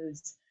that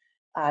includes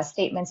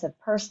statements of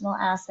personal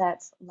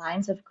assets,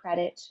 lines of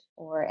credit,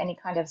 or any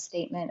kind of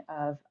statement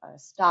of a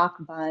stock,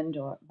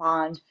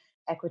 bond,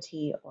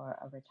 equity, or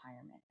a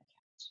retirement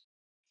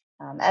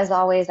account. As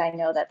always, I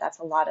know that that's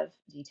a lot of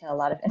detail, a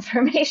lot of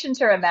information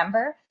to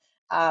remember,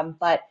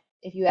 but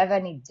if you have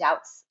any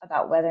doubts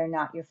about whether or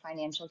not your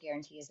financial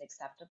guarantee is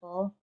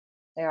acceptable,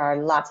 there are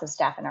lots of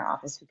staff in our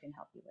office who can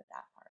help you with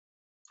that part.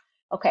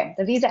 Okay,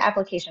 the visa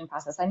application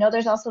process. I know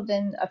there's also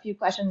been a few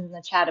questions in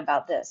the chat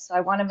about this, so I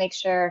want to make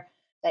sure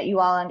that you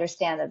all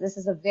understand that this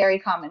is a very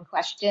common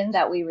question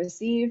that we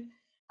receive.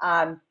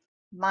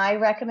 My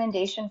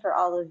recommendation for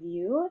all of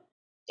you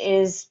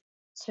is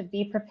to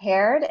be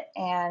prepared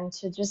and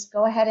to just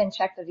go ahead and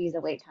check the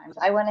visa wait times.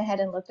 I went ahead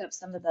and looked up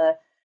some of the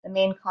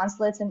main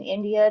consulates in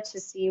India to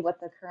see what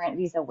the current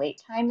visa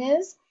wait time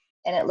is,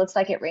 and it looks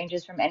like it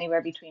ranges from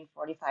anywhere between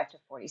 45 to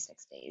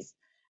 46 days.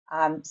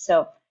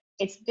 So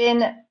it's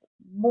been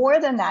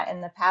more than that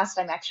in the past.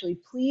 I'm actually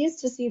pleased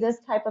to see this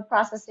type of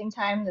processing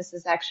time. This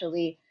is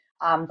actually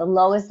the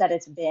lowest that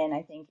it's been,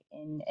 I think,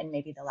 in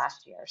maybe the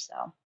last year or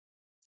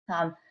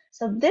so.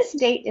 So this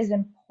date is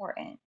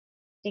important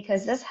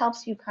because this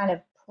helps you kind of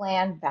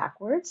plan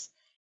backwards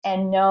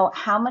and know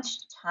how much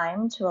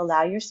time to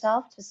allow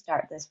yourself to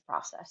start this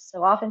process.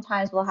 So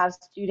oftentimes we'll have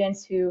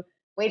students who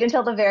wait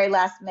until the very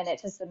last minute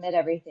to submit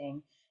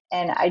everything.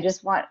 And I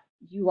just want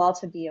you all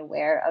to be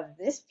aware of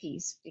this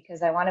piece,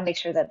 because I want to make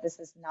sure that this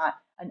is not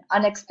an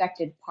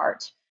unexpected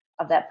part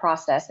of that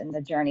process and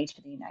the journey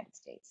to the United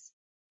States.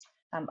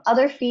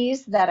 Other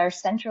fees that are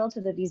central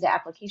to the visa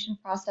application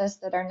process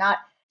that are not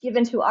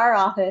given to our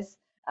office,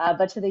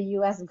 but to the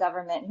US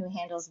government, who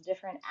handles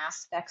different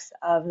aspects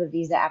of the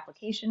visa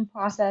application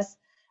process,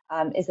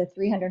 is a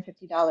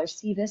 $350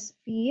 SEVIS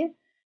fee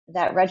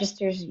that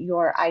registers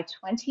your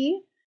I-20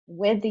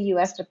 with the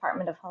US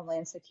Department of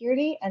Homeland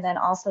Security, and then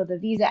also the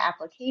visa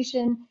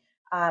application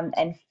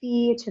and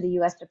fee to the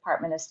US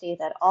Department of State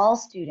that all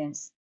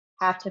students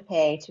have to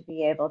pay to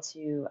be able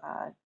to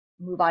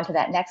move on to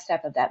that next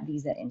step of that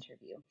visa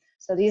interview.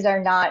 So these are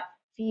not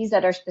fees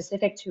that are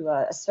specific to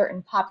a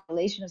certain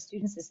population of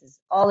students. This is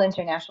all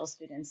international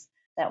students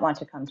that want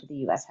to come to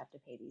the US have to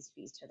pay these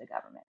fees to the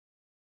government.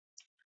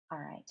 All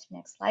right,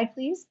 next slide,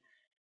 please.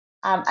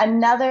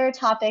 Another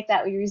topic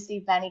that we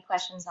receive many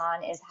questions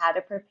on is how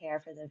to prepare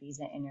for the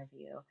visa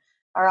interview.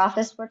 Our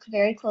office works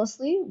very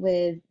closely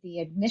with the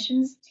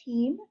admissions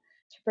team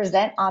to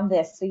present on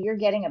this. So you're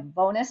getting a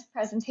bonus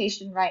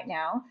presentation right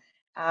now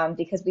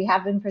because we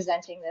have been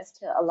presenting this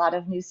to a lot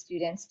of new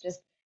students, just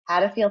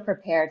how to feel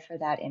prepared for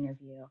that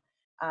interview.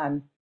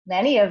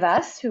 Many of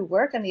us who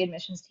work on the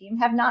admissions team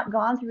have not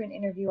gone through an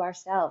interview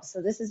ourselves.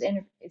 So this is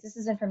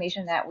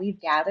information that we've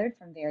gathered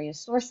from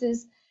various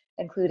sources,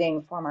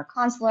 including former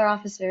consular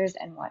officers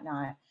and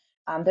whatnot.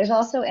 There's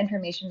also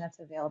information that's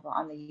available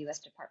on the US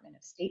Department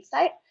of State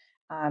site.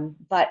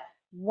 But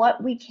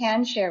what we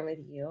can share with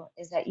you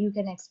is that you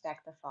can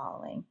expect the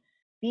following.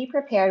 Be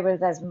prepared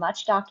with as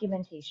much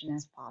documentation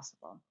as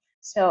possible.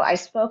 So I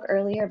spoke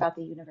earlier about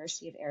the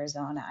University of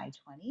Arizona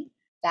I-20.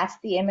 That's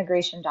the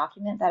immigration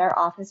document that our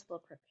office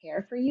will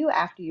prepare for you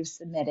after you've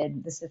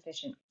submitted the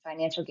sufficient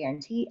financial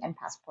guarantee and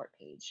passport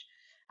page.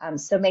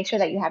 So make sure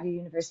that you have your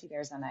University of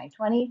Arizona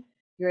I-20,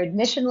 your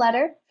admission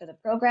letter for the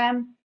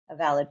program, a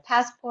valid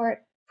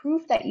passport,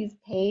 proof that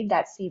you've paid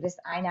that SEVIS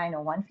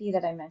I-901 fee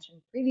that I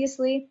mentioned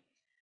previously,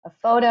 a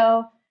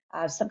photo,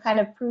 some kind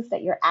of proof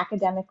that you're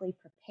academically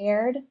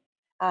prepared,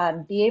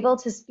 be able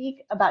to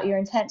speak about your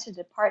intent to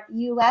depart the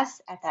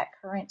US at that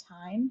current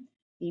time,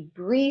 be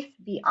brief,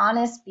 be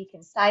honest, be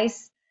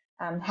concise,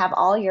 have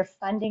all your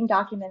funding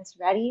documents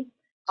ready.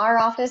 Our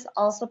office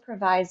also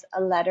provides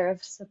a letter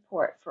of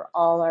support for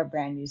all our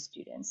brand new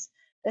students.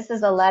 This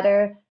is a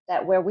letter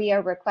where we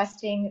are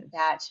requesting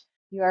that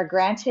you are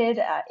granted,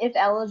 if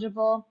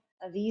eligible,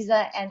 a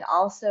visa and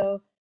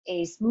also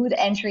a smooth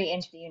entry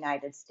into the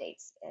United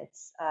States.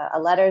 It's a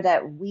letter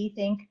that we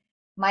think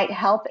might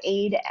help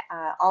aid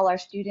all our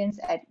students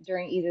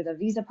during either the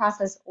visa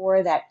process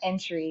or that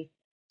entry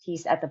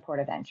piece at the port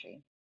of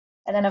entry.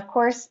 And then, of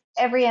course,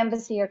 every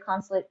embassy or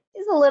consulate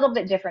is a little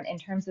bit different in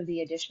terms of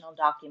the additional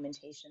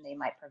documentation they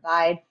might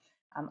provide.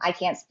 I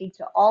can't speak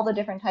to all the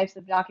different types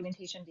of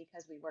documentation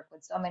because we work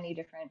with so many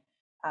different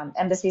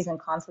embassies and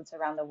consulates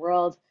around the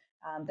world,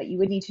 but you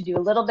would need to do a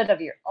little bit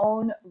of your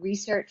own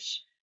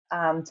research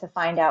to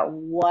find out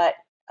what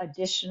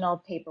additional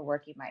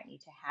paperwork you might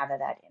need to have at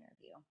that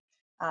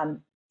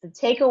interview. The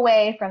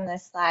takeaway from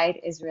this slide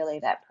is really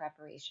that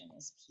preparation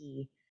is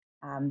key.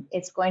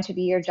 It's going to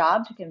be your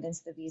job to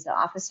convince the visa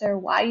officer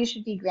why you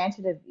should be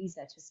granted a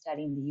visa to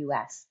study in the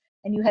US,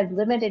 and you have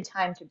limited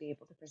time to be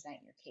able to present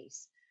your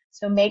case.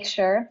 So make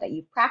sure that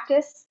you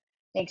practice,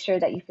 make sure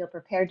that you feel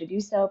prepared to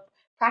do so.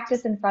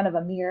 Practice in front of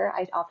a mirror.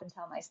 I often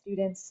tell my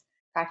students,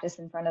 practice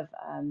in front of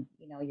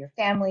your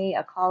family,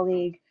 a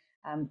colleague,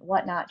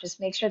 whatnot. Just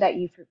make sure that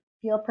you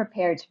feel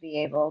prepared to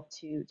be able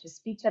to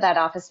speak to that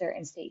officer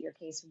and state your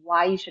case,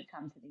 why you should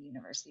come to the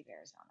University of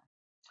Arizona.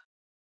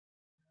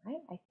 All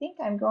right, I think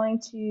I'm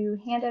going to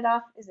hand it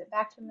off. Is it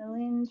back to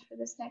Milind for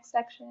this next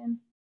section?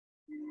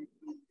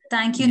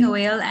 Thank you,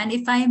 Noel. And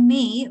if I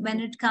may, when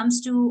it comes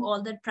to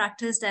all that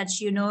practice that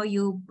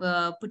you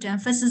put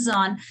emphasis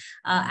on,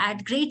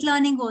 at Great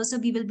Learning also,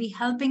 we will be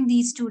helping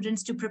these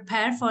students to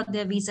prepare for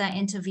their visa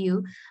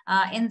interview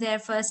in their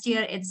first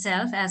year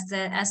itself.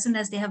 As soon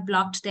as they have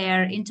blocked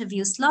their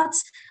interview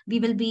slots, we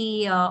will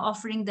be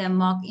offering them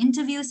mock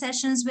interview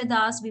sessions with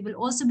us. We will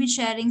also be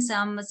sharing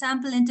some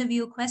sample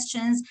interview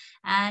questions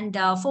and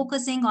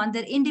focusing on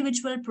their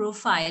individual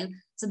profile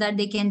so that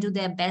they can do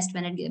their best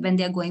when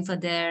they're going for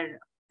their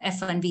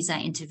F1 visa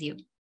interview.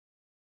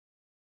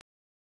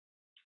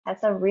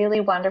 That's a really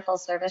wonderful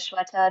service,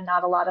 Shweta.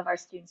 Not a lot of our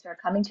students who are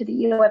coming to the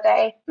U of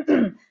A,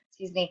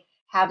 excuse me,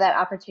 have that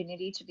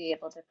opportunity to be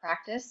able to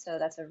practice. So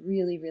that's a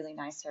really, really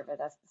nice service.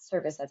 That's the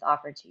service that's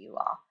offered to you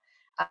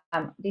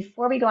all.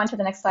 Before we go on to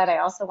the next slide, I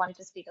also wanted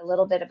to speak a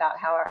little bit about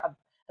how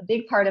a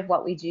big part of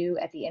what we do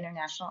at the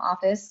international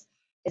office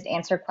is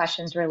answer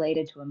questions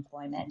related to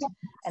employment.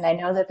 And I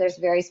know that there's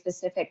very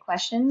specific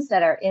questions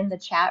that are in the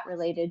chat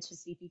related to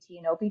CPT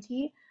and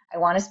OPT. I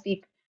want to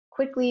speak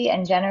quickly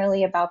and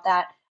generally about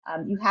that.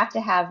 You have to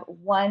have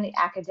one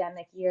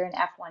academic year in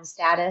F1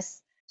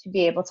 status to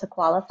be able to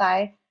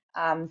qualify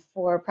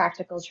for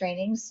practical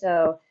training.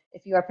 So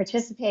if you are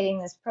participating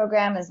in this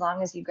program, as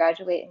long as you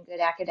graduate in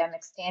good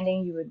academic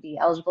standing, you would be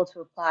eligible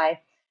to apply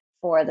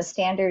for the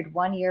standard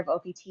 1 year of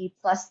OPT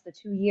plus the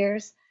 2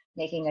 years,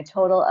 making a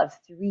total of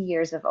 3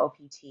 years of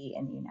OPT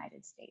in the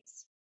United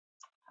States.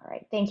 All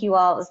right, thank you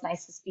all. It was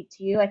nice to speak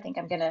to you. I think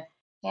I'm going to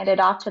hand it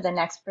off to the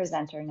next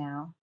presenter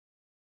now.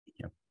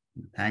 Yep.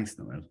 Thanks,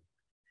 Noel.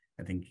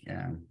 I think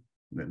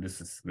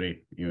this is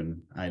great.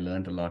 Even I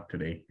learned a lot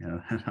today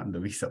on the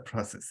visa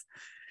process.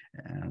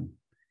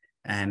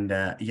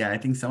 Yeah, I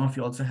think some of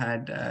you also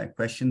had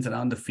questions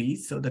around the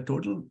fees. So the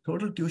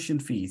total tuition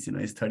fees,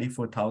 is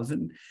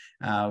 34,000.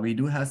 We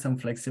do have some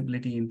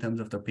flexibility in terms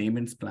of the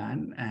payments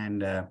plan,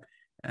 and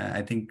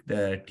I think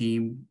the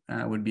team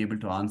would be able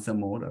to answer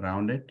more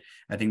around it.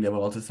 I think there were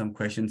also some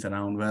questions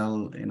around,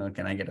 well,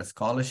 can I get a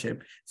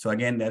scholarship? So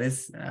again, there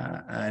is,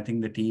 I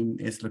think the team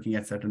is looking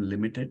at certain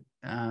limited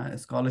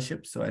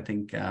scholarships. So I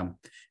think,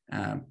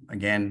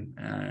 again,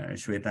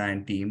 Shweta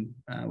and team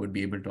would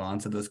be able to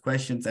answer those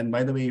questions. And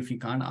by the way, if you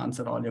can't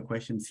answer all your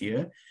questions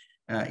here,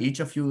 each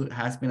of you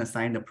has been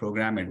assigned a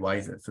program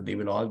advisor. So they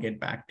will all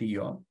get back to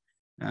you all,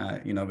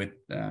 with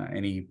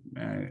any,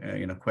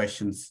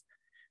 questions,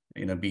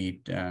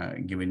 be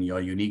it given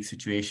your unique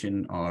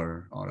situation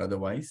or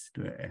otherwise,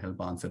 to help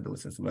answer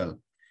those as well.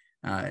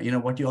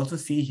 What you also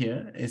see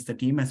here is the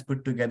team has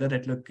put together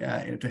that look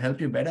to help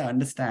you better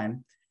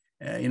understand.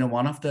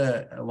 One of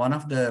the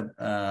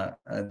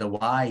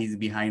whys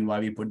behind why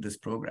we put this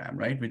program,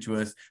 right, which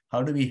was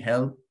how do we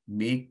help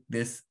make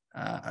this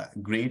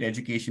great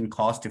education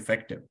cost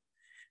effective.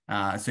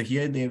 So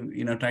here they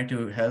try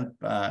to help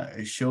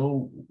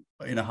show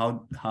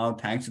how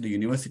thanks to the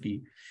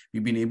university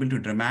we've been able to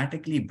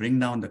dramatically bring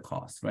down the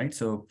cost, right?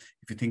 So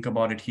if you think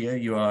about it here,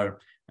 you are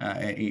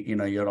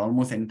your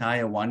almost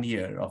entire 1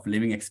 year of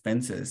living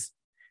expenses,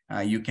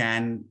 you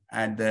can,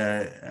 at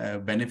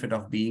the benefit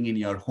of being in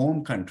your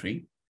home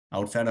country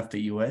outside of the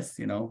US,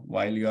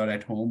 while you're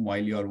at home,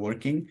 while you're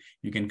working,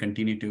 you can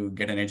continue to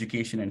get an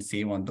education and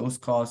save on those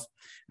costs.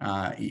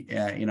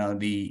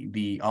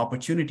 The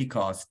opportunity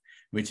cost,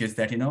 which is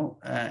that,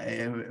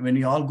 when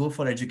we all go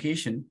for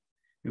education,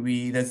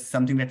 there's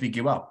something that we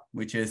give up,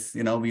 which is,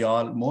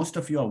 most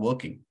of you are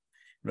working,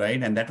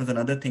 right? And that was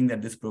another thing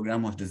that this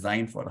program was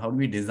designed for. How do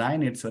we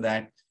design it so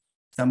that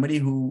somebody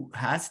who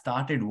has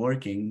started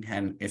working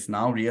and is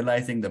now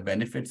realizing the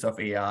benefits of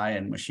AI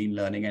and machine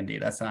learning and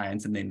data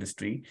science in the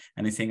industry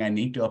and is saying, I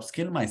need to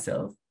upskill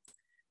myself.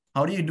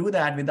 How do you do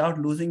that without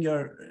losing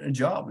your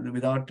job,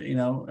 without,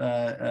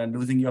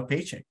 losing your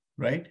paycheck,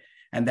 right?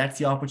 And that's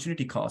the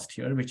opportunity cost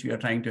here, which we are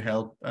trying to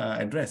help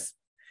address.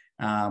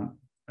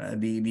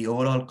 The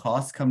overall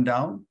costs come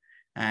down.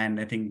 And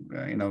I think,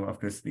 of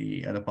course,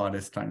 the other part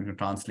is trying to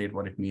translate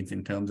what it means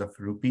in terms of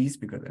rupees,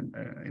 because,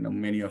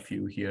 many of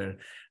you here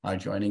are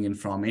joining in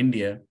from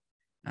India,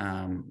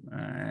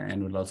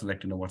 and would also like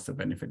to know what's the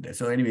benefit there.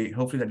 So anyway,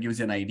 hopefully that gives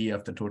you an idea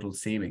of the total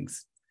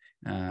savings,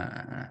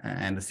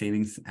 and the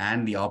savings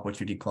and the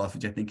opportunity cost,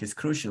 which I think is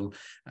crucial.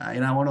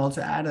 And I want to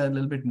also add a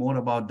little bit more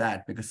about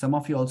that, because some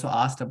of you also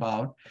asked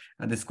about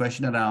this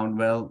question around,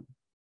 well,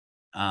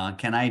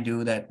 can I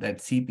do that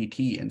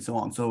CPT and so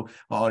on? So,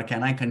 or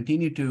can I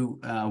continue to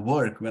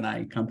work when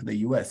I come to the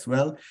US?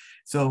 Well,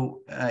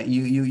 so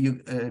you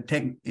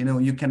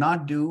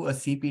cannot do a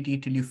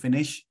CPT till you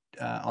finish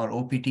or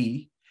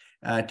OPT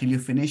till you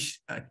finish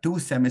 2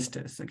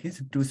 semesters. Okay,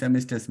 so 2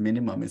 semesters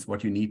minimum is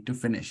what you need to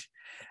finish.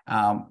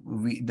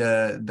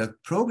 The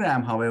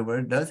program,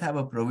 however, does have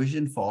a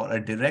provision for a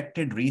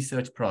directed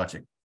research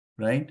project,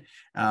 right?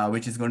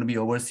 Which is going to be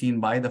overseen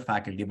by the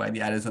faculty, by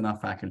the Arizona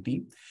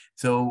faculty.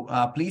 So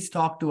please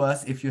talk to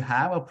us if you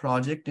have a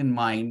project in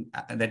mind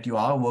that you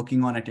are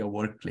working on at your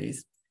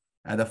workplace.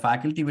 The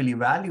faculty will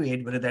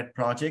evaluate whether that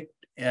project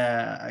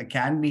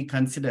can be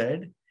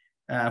considered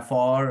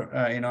for,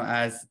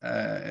 as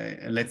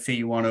let's say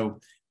you want to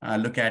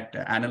look at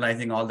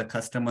analyzing all the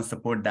customer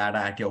support data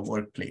at your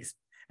workplace.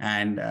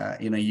 And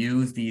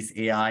use these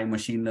AI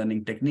machine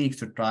learning techniques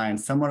to try and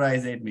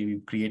summarize it,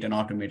 maybe create an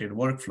automated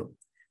workflow.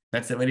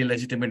 That's a very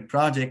legitimate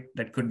project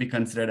that could be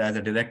considered as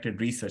a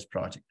directed research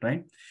project,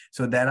 right?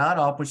 So there are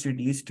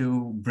opportunities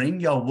to bring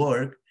your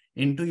work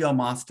into your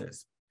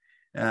master's,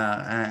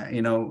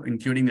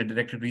 including the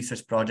directed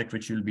research project,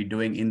 which you'll be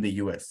doing in the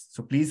US.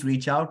 So please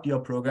reach out to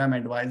your program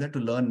advisor to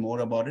learn more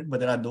about it, but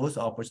there are those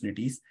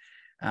opportunities.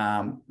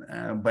 In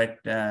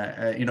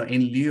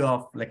lieu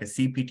of like a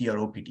CPT or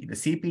OPT. The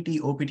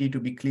CPT, OPT, to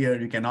be clear,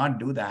 you cannot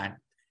do that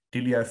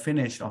till you have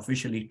finished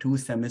officially 2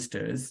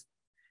 semesters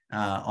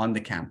on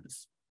the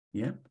campus.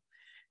 Yeah.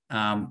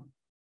 A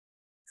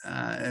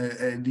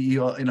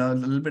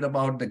little bit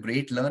about the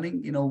Great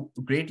Learning.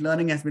 Great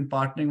Learning has been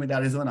partnering with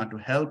Arizona to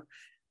help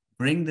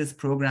bring this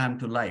program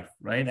to life,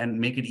 right? And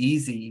make it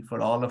easy for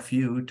all of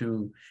you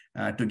to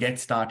get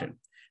started.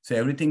 So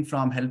everything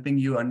from helping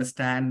you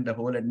understand the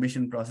whole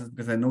admission process,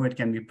 because I know it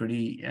can be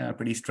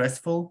pretty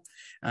stressful,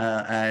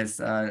 as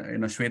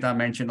Shweta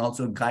mentioned,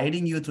 also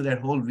guiding you through that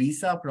whole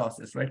visa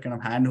process, right? Kind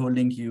of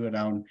hand-holding you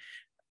around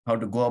how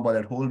to go about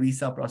that whole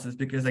visa process,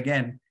 because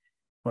again,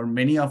 For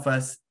many of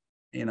us,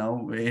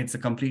 it's a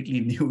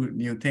completely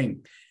new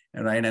thing,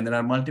 right? And there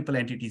are multiple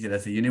entities.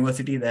 There's a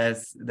university,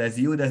 there's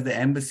the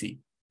embassy,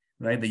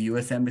 right? The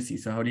US embassy.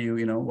 So how do you,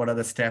 what are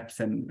the steps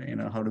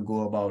and, how to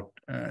go about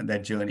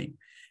that journey?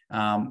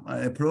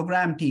 A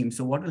program team.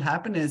 So what will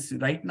happen is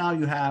right now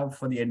you have,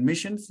 for the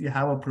admissions, you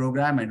have a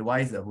program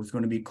advisor who's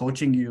going to be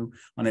coaching you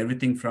on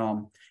everything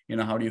from,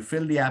 how do you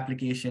fill the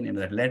application,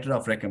 that letter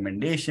of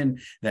recommendation,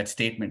 that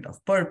statement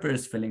of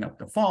purpose, filling up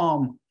the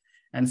form,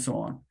 and so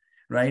on.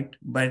 Right.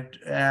 But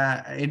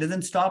it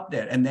doesn't stop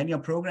there. And then your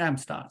program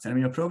starts. And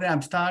when your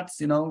program starts,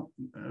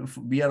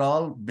 we are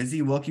all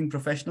busy working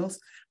professionals.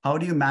 How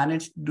do you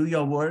manage to do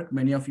your work?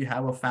 Many of you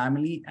have a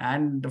family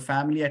and the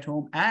family at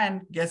home.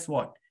 And guess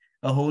what?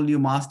 A whole new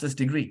master's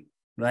degree,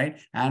 right?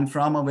 And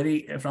from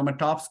a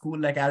top school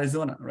like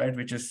Arizona, right?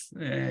 Which is,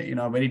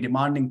 a very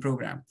demanding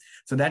program.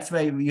 So that's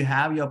why you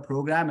have your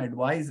program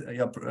advisor,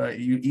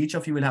 each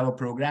of you will have a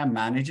program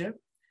manager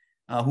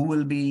who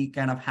will be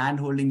kind of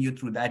hand-holding you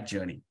through that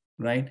journey,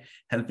 right?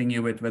 Helping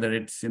you with whether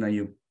it's,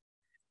 you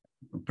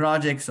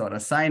projects or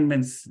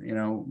assignments,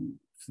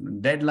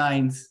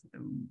 deadlines,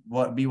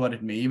 what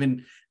it may,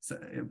 even,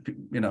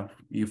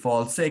 you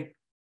fall sick,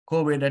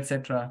 COVID,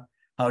 etc.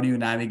 How do you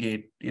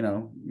navigate,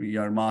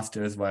 your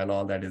masters while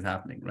all that is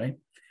happening, right?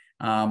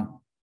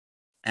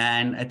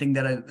 And I think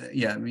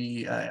that,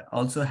 we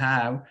also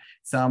have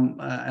some,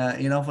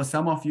 for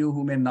some of you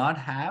who may not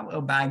have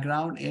a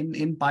background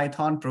in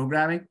Python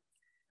programming,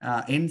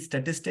 in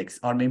statistics,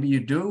 or maybe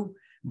you do,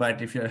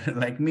 but if you're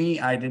like me,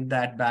 I did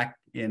that back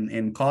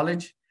in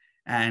college,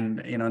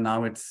 and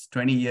now it's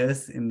 20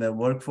 years in the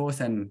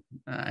workforce, and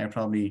I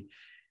probably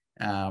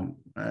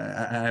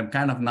I'm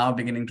kind of now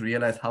beginning to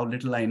realize how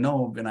little I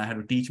know when I had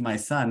to teach my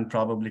son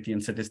probability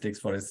and statistics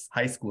for his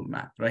high school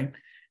math, right?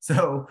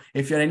 So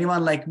if you're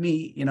anyone like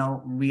me,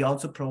 we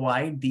also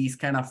provide these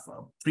kind of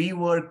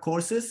pre-work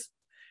courses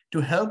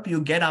to help you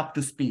get up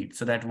to speed,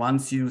 so that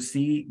once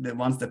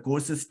the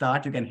courses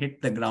start, you can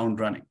hit the ground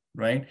running,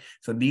 right?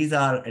 So these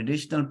are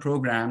additional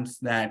courses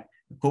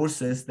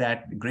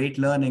that Great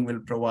Learning will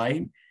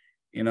provide,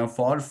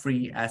 for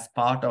free as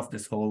part of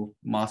this whole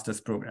master's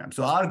program.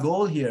 So our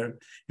goal here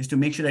is to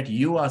make sure that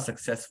you are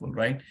successful,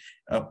 right?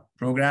 A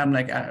program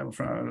like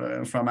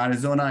from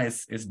Arizona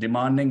is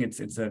demanding. It's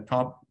a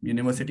top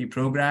university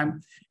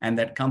program, and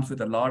that comes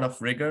with a lot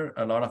of rigor,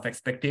 a lot of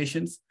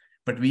expectations.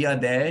 But we are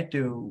there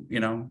to,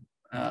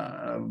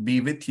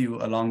 be with you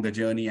along the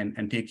journey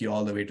and take you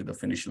all the way to the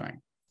finish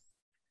line.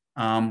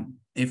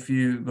 If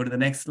you go to the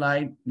next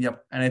slide,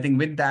 yep. And I think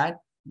with that,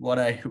 what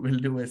I will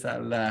do is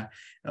I'll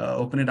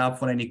open it up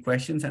for any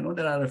questions. I know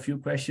there are a few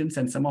questions,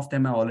 and some of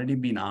them have already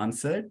been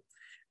answered.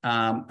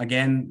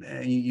 Again,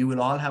 you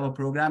will all have a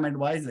program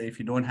advisor if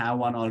you don't have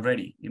one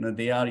already.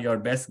 They are your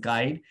best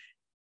guide,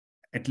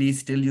 at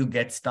least till you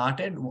get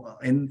started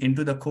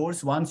into the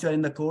course. Once you're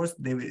in the course,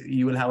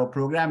 you will have a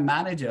program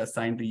manager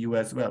assigned to you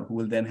as well, who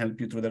will then help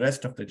you through the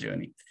rest of the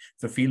journey.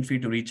 So feel free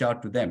to reach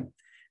out to them.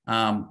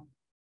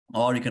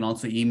 Or you can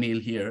also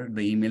email here,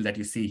 the email that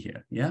you see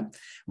here. Yeah.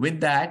 With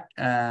that,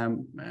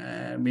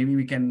 maybe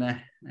we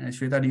can,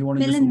 Shweta, do you want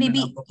to just open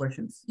up for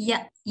questions?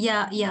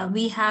 Yeah.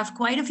 We have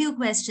quite a few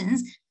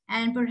questions.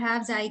 And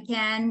perhaps I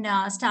can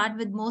start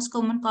with most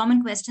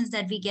common questions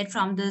that we get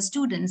from the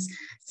students.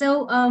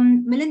 So,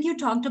 Milind, you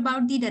talked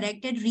about the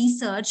directed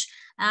research,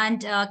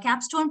 and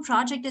capstone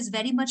project is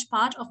very much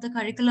part of the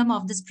curriculum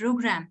of this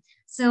program.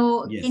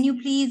 So yes. Can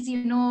you please,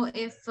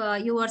 if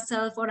you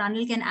yourself or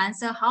Anil can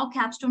answer how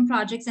capstone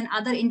projects and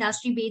other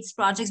industry-based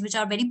projects, which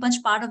are very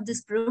much part of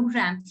this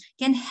program,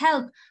 can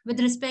help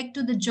with respect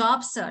to the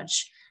job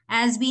search?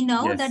 As we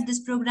know yes. that this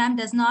program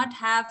does not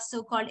have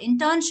so-called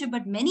internship,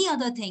 but many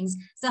other things.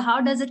 So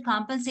how does it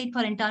compensate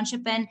for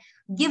internship and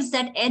gives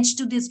that edge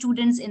to the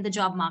students in the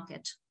job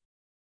market?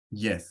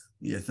 Yes,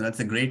 that's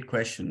a great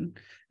question.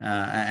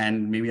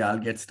 And maybe I'll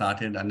get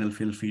started. Anil,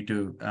 feel free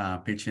to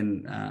pitch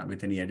in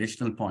with any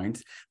additional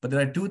points. But there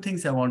are two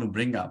things I want to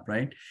bring up,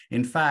 right?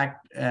 In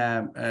fact,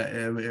 to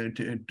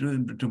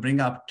bring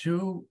up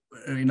two,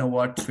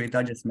 what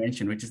Shweta just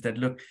mentioned, which is that,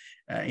 look,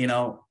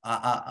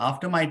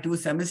 after my 2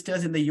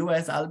 semesters in the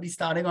US, I'll be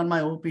starting on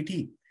my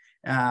OPT.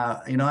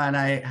 And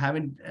I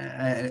haven't,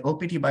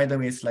 OPT, by the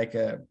way, is like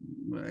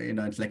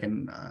it's like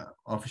an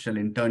official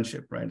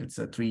internship, right? It's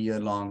a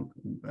 3-year-long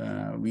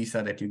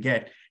visa that you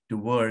get to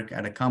work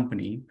at a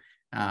company.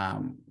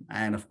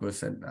 And of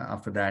course,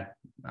 after that,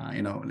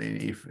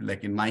 if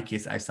like in my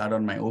case, I started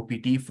on my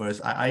OPT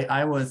first.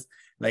 I was,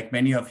 like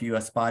many of you,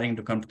 aspiring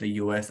to come to the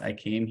US. I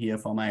came here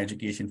for my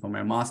education, for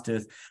my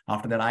master's.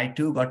 After that, I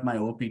too got my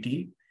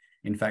OPT.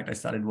 In fact, I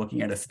started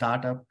working at a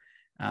startup,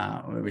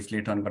 which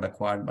later on got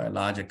acquired by a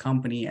larger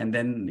company. And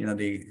then,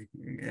 they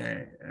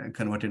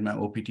converted my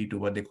OPT to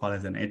what they call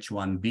as an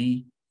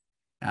H-1B.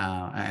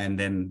 And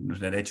then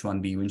that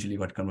H-1B eventually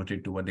got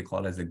converted to what they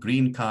call as a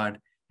green card.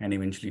 And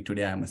eventually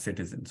today I'm a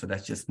citizen. So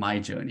that's just my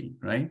journey,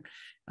 right?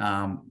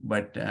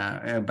 But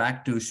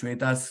back to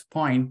Shweta's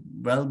point,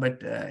 well, but,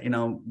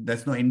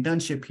 there's no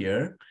internship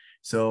here.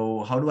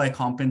 So how do I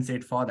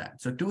compensate for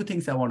that? So 2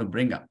 things I want to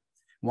bring up.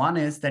 One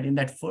is that in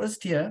that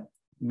first year,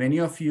 many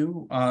of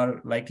you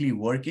are likely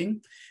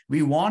working.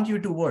 We want you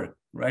to work,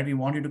 right? We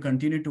want you to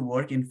continue to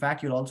work. In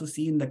fact, you'll also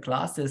see in the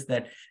classes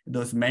that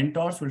those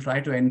mentors will try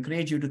to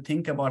encourage you to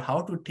think about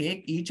how to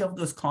take each of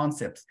those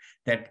concepts,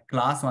 that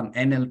class on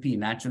NLP,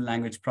 natural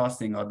language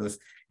processing, or those,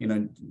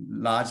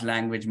 large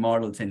language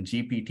models and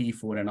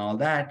GPT-4 and all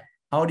that.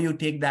 How do you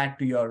take that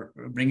to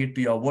bring it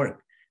to your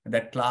work?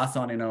 That class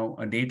on,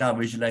 a data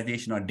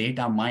visualization or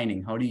data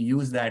mining, how do you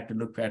use that to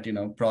look at,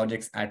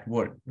 projects at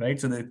work, right?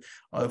 So the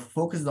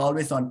focus is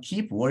always on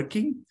keep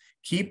working,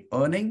 keep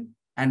earning,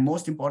 and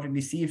most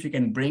importantly, see if you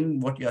can bring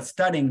what you're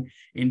studying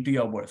into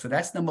your work. So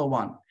that's number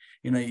one.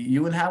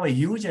 You will have a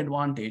huge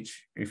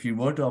advantage if you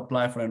were to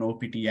apply for an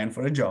OPT and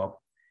for a job,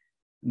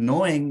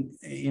 knowing,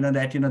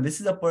 that, this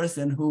is a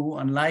person who,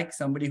 unlike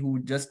somebody who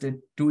just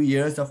did 2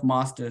 years of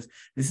masters,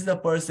 this is a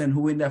person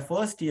who in their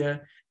first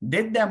year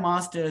did their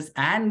masters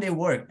and they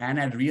worked and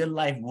had real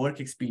life work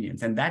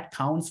experience. And that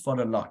counts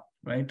for a lot,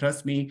 right?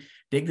 Trust me,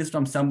 take this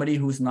from somebody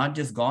who's not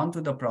just gone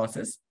through the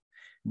process,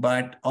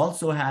 but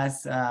also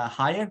has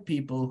hired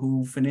people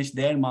who finished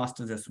their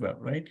masters as well,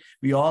 right?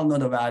 We all know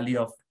the value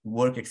of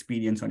work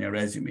experience on your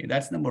resume.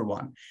 That's number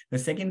one. The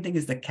second thing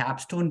is the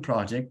capstone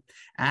project,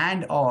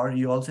 or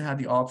you also have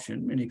the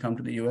option when you come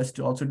to the US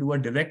to also do a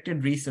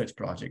directed research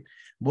project.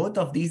 Both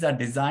of these are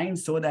designed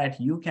so that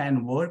you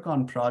can work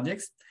on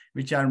projects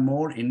which are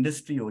more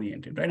industry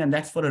oriented, right? And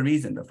that's for a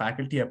reason. The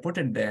faculty have put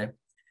it there,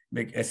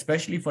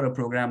 especially for a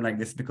program like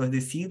this, because they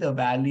see the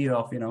value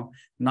of,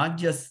 not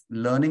just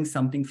learning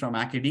something from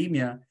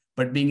academia,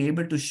 but being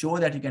able to show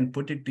that you can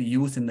put it to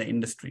use in the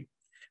industry,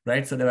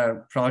 right? So there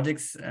are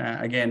projects,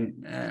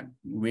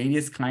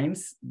 various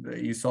kinds.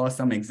 You saw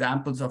some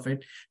examples of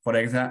it. For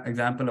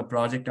example, a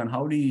project on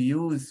how do you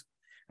use,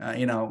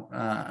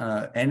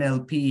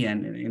 NLP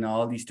and,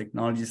 all these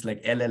technologies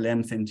like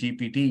LLMs and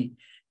GPT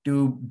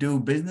to do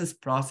business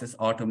process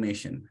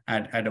automation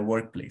at a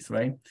workplace,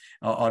 right?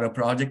 Or a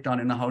project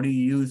on, how do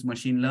you use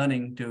machine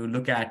learning to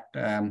look at,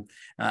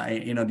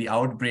 the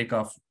outbreak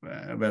of,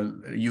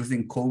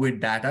 using COVID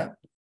data,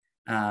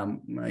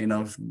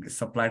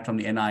 supplied from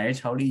the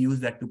NIH. How do you use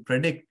that to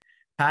predict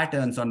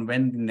patterns on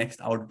when the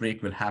next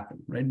outbreak will happen,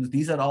 right?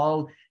 These are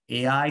all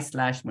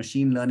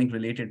AI/machine learning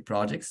related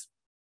projects.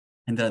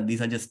 And these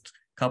are just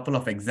a couple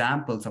of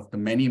examples of the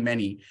many,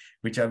 many,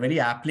 which are very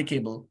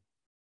applicable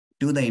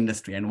to the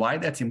industry. And why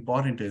that's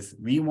important is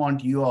we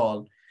want you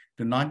all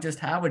to not just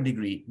have a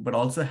degree, but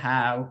also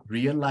have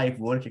real life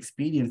work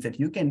experience that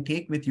you can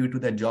take with you to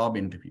the job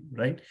interview,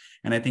 right?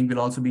 And I think we'll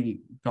also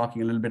be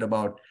talking a little bit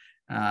about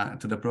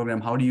to the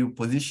program, how do you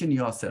position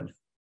yourself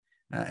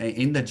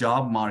in the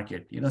job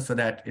market, so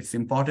that it's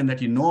important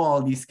that you know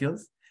all these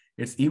skills.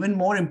 It's even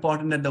more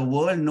important that the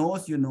world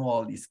knows you know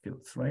all these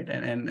skills, right?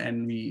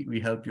 And we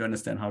help you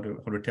understand how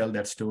to tell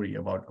that story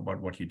about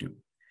what you do.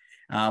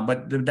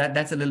 But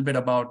that's a little bit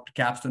about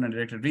capstone and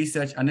directed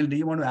research. Anil, do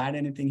you want to add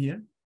anything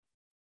here?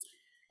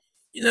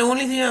 The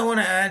only thing I want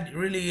to add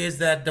really is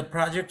that the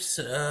projects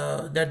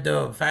that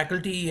the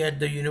faculty at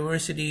the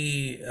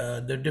university,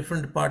 the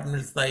different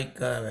departments like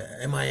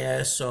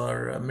MIS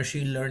or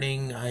machine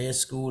learning, IS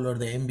school, or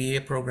the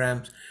MBA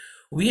programs,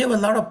 we have a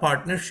lot of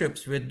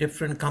partnerships with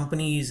different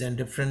companies and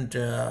different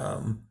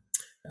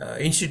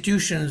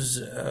institutions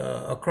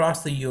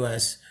across the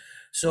US.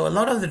 So a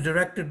lot of the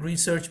directed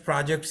research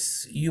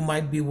projects you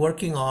might be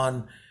working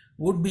on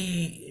would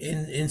be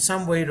in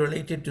some way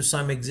related to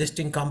some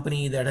existing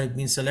company that has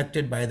been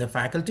selected by the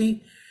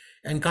faculty.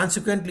 And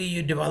consequently,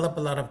 you develop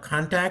a lot of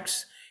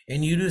contacts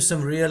and you do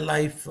some real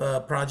life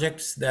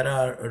projects that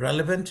are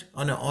relevant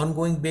on an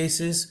ongoing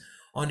basis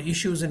on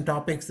issues and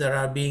topics that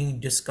are being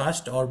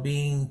discussed or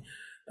being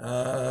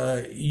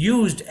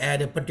used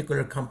at a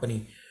particular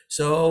company.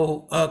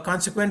 So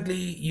consequently,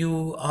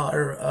 you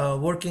are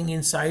working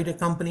inside a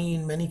company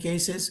in many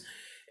cases.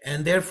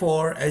 And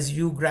therefore, as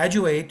you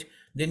graduate,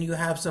 then you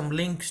have some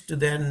links to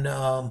then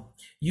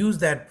use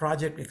that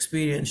project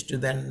experience to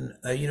then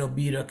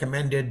be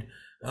recommended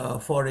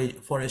for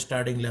a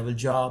starting level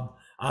job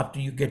after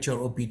you get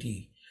your OPT.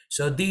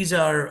 So these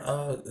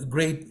are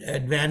great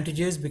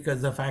advantages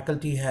because the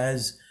faculty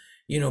has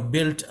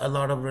built a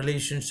lot of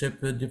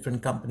relationship with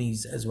different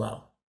companies as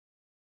well.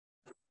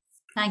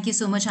 Thank you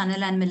so much,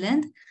 Anil and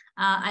Milind.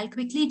 I'll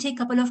quickly take a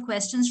couple of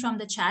questions from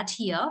the chat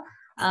here.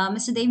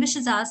 Mr. Davish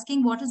is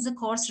asking, what is the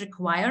course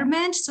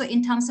requirement? So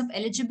in terms of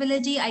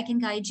eligibility, I can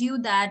guide you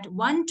that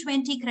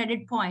 120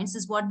 credit points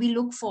is what we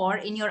look for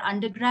in your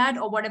undergrad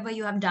or whatever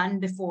you have done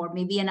before,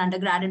 maybe an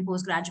undergrad and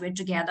postgraduate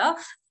together.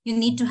 You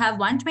need to have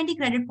 120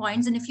 credit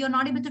points. And if you're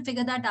not able to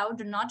figure that out,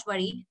 do not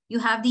worry. You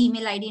have the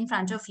email ID in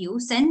front of you.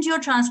 Send your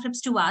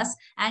transcripts to us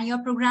and your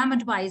program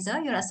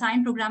advisor, your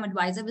assigned program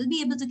advisor will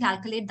be able to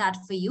calculate that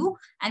for you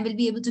and will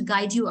be able to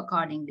guide you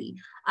accordingly.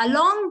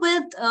 Along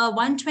with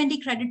 120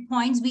 credit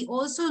points, we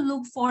also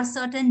look for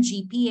certain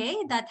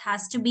GPA that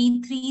has to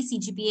be 3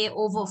 CGPA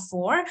over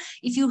 4.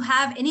 If you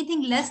have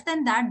anything less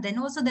than that, then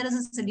also there is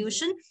a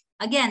solution.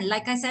 again,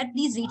 like I said,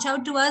 please reach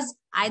out to us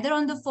either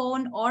on the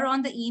phone or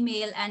on the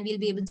email, and we'll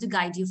be able to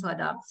guide you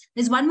further.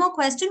 There's one more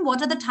question.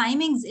 What are the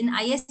timings in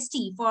IST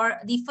for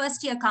the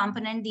first year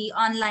component, the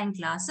online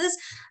classes?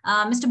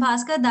 Mr.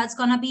 Bhaskar, that's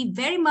going to be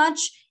very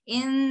much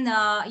in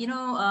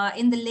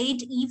in the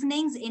late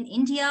evenings in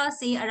India,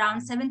 say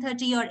around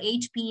 7:30 or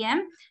 8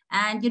 p.m.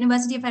 And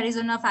University of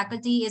Arizona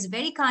faculty is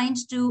very kind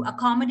to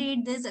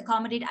accommodate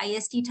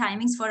IST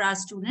timings for our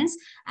students,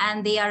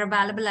 and they are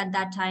available at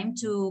that time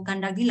to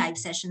conduct the live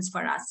sessions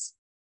for us.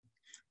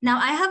 Now,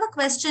 I have a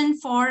question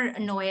for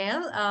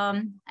Noel.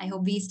 I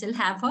hope we still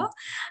have her.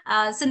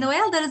 So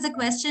Noel, there is a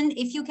question.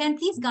 If you can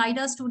please guide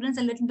our students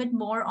a little bit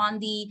more on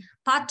the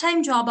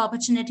part-time job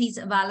opportunities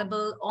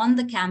available on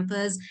the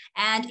campus,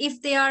 and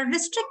if they are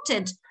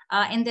restricted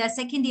in their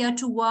second year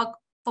to work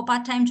for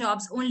part-time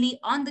jobs only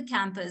on the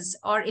campus,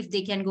 or if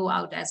they can go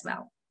out as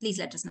well. Please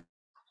let us know.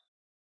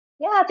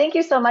 Yeah, thank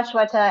you so much,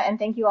 Weta, and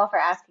thank you all for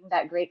asking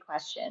that great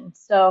question.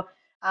 So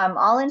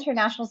all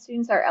international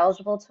students are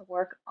eligible to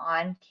work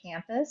on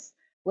campus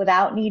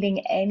without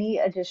needing any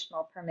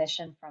additional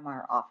permission from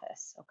our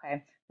office,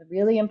 okay? So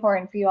really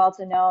important for you all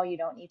to know, you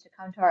don't need to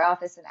come to our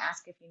office and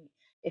ask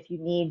if you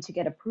need to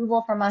get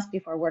approval from us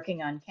before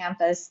working on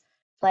campus.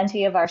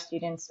 Plenty of our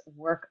students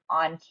work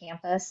on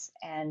campus,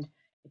 and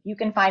if you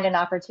can find an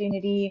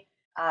opportunity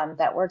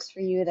that works for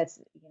you, that's,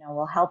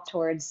 will help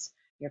towards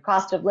your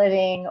cost of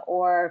living,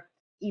 or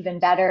even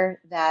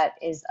better, that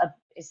is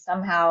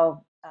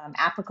somehow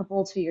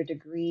applicable to your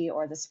degree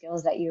or the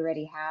skills that you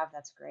already have,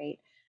 that's great.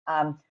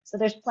 So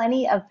there's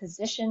plenty of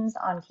positions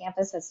on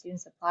campus that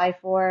students apply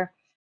for.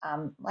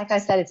 Like I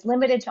said, it's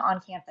limited to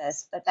on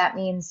campus, but that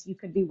means you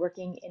could be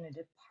working in a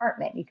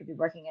department, you could be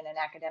working in an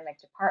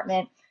academic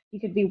department, you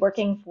could be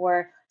working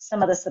for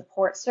some of the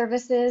support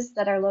services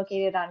that are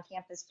located on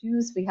campus too.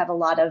 So we have a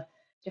lot of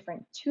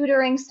different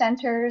tutoring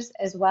centers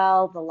as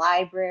well, the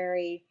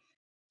library,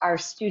 our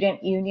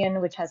student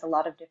union, which has a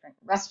lot of different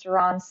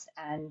restaurants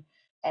and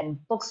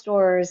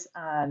bookstores.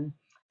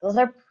 Those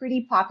are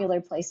pretty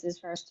popular places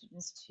for our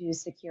students to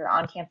secure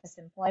on-campus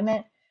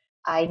employment.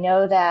 I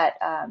know that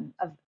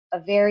a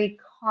very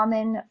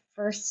common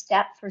first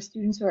step for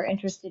students who are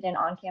interested in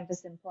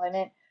on-campus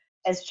employment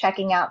is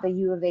checking out the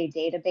U of A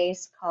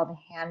database called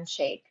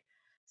Handshake.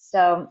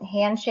 So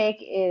Handshake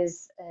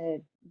is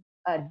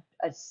a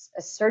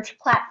search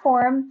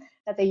platform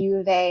that the U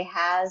of A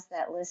has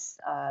that lists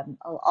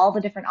all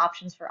the different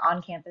options for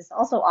on-campus,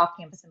 also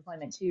off-campus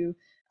employment too,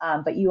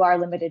 but you are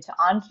limited to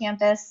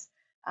on-campus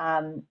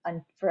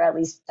for at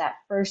least that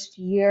first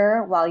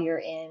year while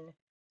you're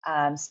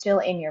still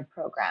in your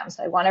program.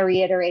 So I want to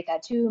reiterate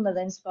that too.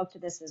 Milind spoke to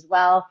this as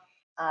well.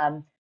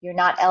 You're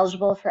not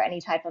eligible for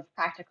any type of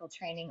practical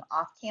training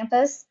off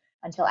campus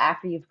until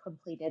after you've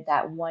completed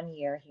that 1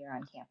 year here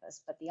on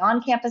campus, but the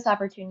on-campus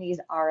opportunities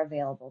are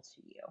available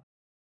to you.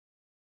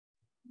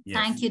 Yes.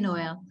 Thank you,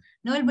 Noel.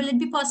 Noel, will it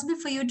be possible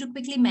for you to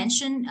quickly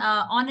mention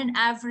on an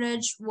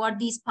average what are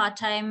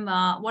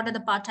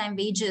the part-time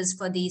wages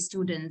for these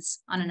students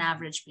on an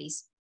average,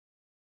 please?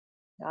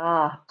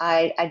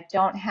 I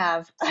don't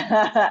have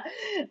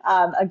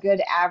a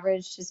good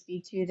average to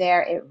speak to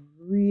there. It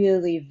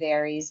really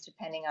varies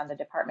depending on the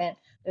department.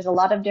 There's a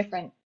lot of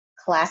different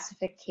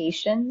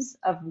classifications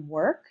of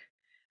work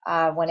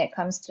when it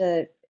comes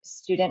to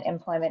student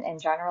employment in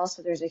general.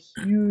 So there's a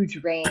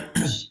huge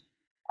range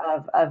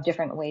of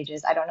different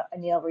wages. I don't know,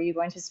 Anil,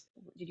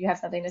 did you have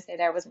something to say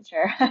there? I wasn't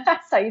sure.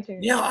 Saw you too.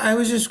 Yeah, I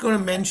was just going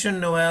to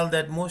mention, Noel,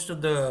 that most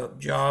of the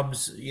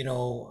jobs,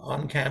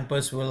 on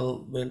campus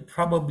will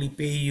probably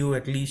pay you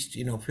at least,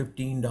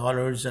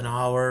 $15 an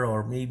hour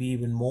or maybe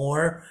even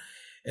more.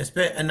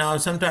 And now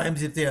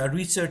sometimes if they are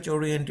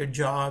research-oriented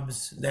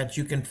jobs that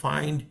you can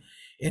find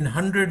in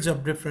hundreds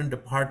of different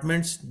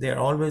departments, they're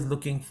always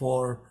looking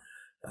for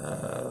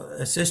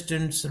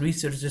assistants,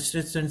 research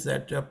assistants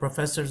that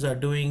professors are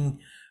doing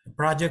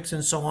projects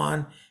and so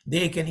on.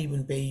 They can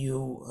even pay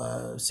you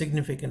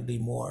significantly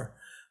more.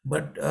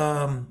 But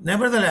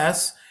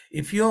nevertheless,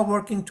 if you're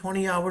working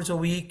 20 hours a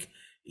week,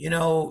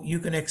 you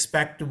can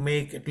expect to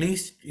make at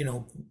least,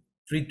 $300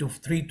 to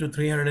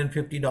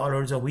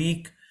 $350 a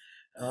week.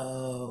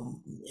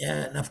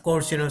 And of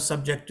course,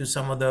 subject to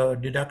some of the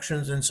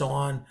deductions and so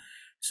on.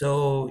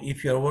 So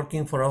if you're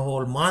working for a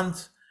whole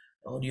month,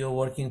 or you're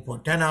working for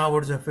 10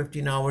 hours or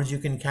 15 hours, you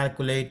can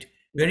calculate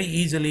very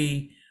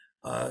easily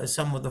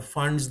some of the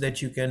funds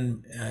that you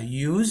can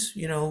use,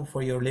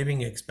 for your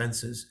living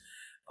expenses,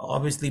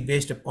 obviously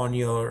based upon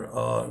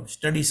your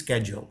study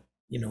schedule,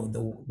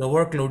 the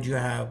workload you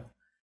have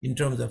in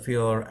terms of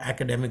your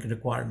academic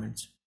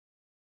requirements.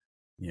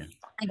 Yeah.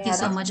 Thank you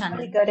so much, Anna.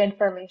 Really good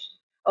information.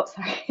 Oh,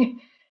 sorry.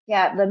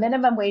 Yeah, the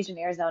minimum wage in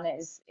Arizona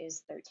is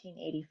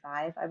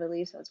 $13.85, I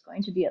believe. So it's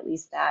going to be at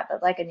least that.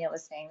 But like Anil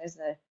was saying,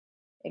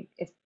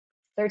 it's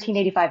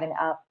 $13.85 and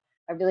up.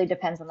 It really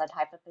depends on the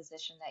type of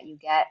position that you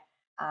get.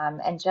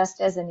 And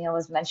just as Anil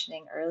was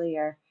mentioning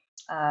earlier,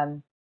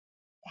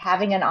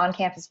 having an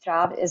on-campus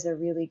job is a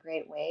really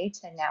great way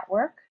to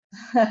network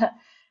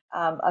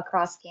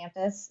across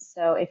campus.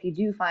 So if you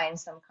do find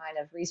some kind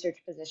of research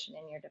position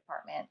in your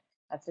department,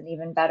 that's an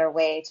even better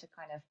way to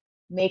kind of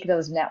make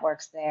those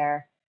networks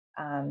there.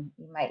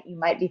 You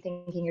might be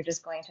thinking you're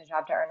just going to a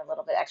job to earn a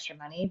little bit extra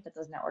money, but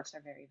those networks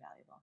are very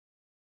valuable.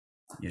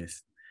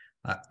 Yes.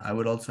 I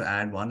would also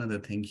add one other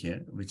thing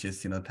here, which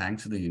is,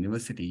 thanks to the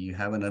university, you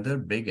have another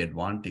big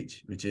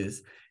advantage, which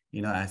is,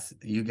 as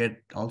you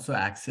get also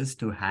access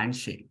to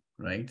handshake,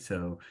 right?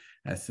 So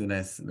as soon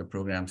as the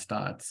program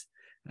starts,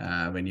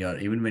 when you're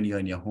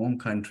in your home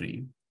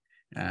country,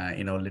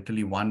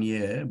 literally 1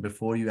 year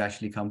before you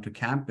actually come to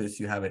campus,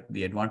 you have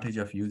the advantage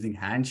of using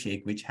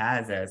handshake, which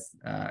has, as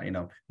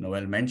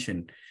Noel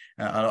mentioned,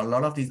 a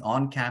lot of these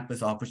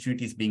on-campus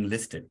opportunities being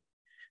listed.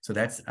 So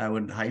I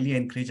would highly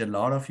encourage a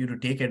lot of you to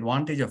take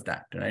advantage of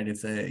that, right?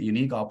 It's a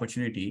unique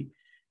opportunity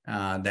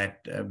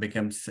that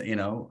becomes,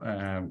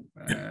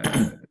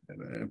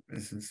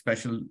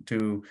 special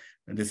to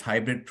this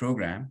hybrid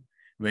program,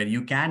 where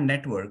you can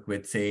network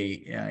with,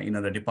 say,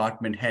 the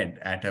department head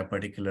at a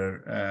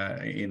particular,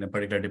 in a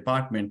particular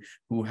department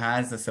who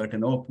has a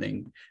certain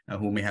opening,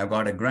 who may have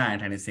got a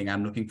grant and is saying,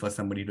 I'm looking for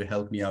somebody to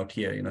help me out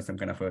here, some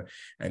kind of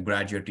a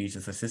graduate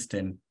teacher's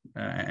assistant,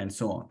 and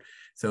so on.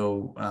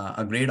 So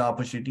a great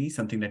opportunity,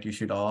 something that you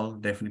should all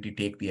definitely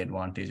take the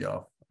advantage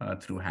of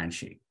through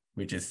Handshake,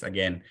 which is,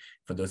 again,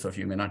 for those of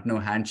you who may not know,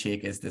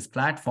 Handshake is this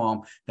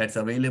platform that's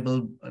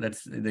available,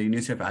 that's the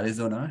University of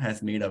Arizona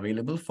has made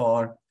available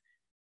for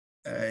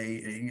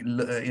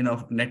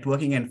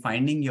networking and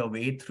finding your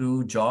way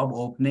through job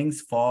openings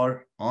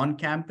for on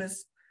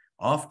campus,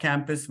 off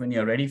campus when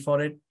you're ready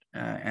for it,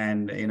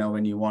 and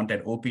when you want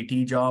that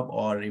OPT job,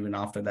 or even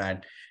after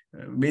that,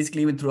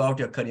 basically even throughout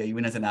your career,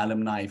 even as an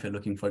alumni, if you're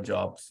looking for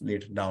jobs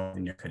later down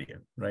in your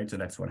career, right? So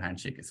that's what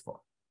Handshake is for.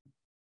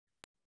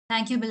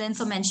 Thank you, Milan,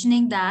 for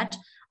mentioning that.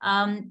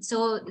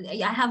 So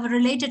I have a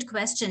related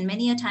question.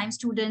 Many a time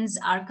students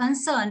are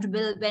concerned,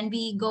 when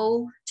we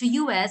go to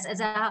US as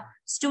a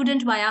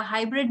student via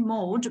hybrid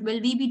mode, will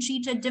we be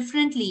treated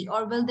differently,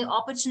 or will the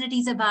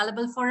opportunities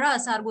available for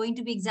us are going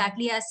to be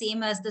exactly as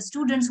same as the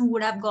students who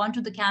would have gone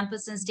to the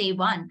campus since day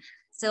one?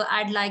 So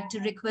I'd like to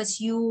request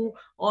you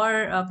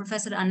or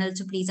Professor Anil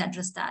to please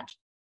address that.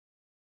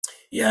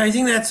 Yeah, I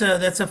think that's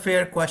a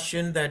fair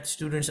question that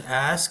students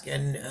ask,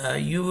 and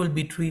you will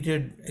be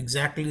treated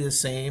exactly the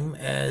same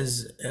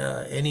as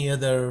any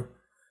other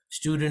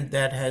student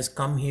that has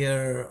come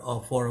here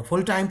for a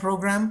full-time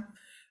program.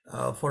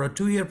 For a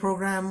 2-year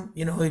program,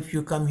 if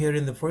you come here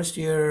in the first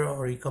year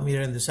or you come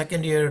here in the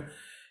second year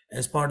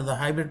as part of the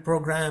hybrid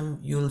program,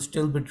 you'll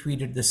still be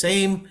treated the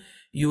same.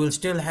 You will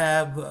still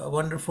have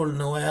wonderful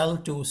Noel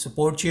to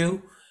support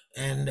you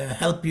and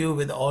help you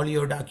with all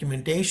your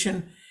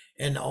documentation,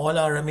 and all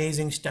our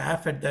amazing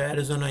staff at the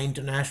Arizona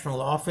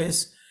International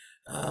Office.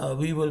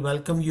 We will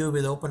welcome you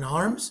with open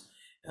arms.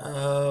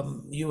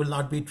 You will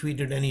not be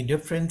treated any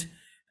different.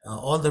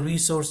 All the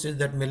resources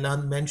that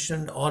Milan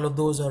mentioned, all of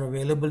those are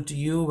available to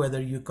you,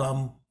 whether you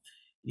come,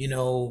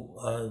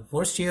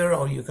 first year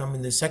or you come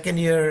in the second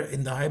year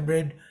in the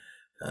hybrid.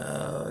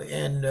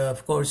 And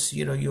of course,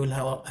 you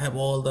will have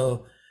all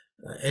the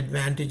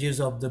advantages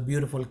of the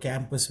beautiful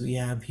campus we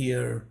have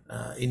here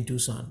in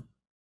Tucson.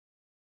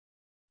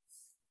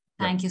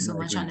 Thank you so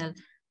much, Anil.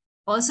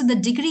 Also, the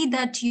degree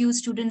that you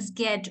students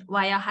get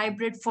via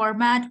hybrid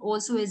format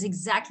also is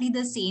exactly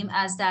the same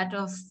as that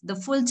of the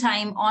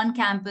full-time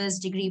on-campus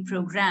degree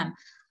program.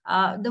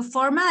 The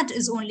format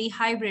is only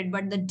hybrid,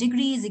 but the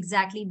degree is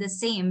exactly the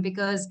same,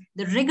 because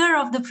the rigor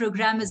of the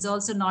program is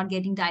also not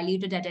getting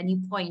diluted at any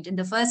point. In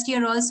the first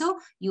year also,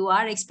 you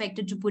are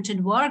expected to put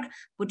in work,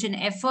 put in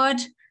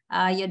effort,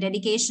 your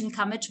dedication,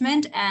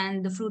 commitment,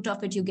 and the fruit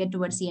of it you get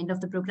towards the end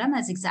of the program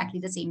as exactly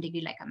the same degree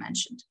like I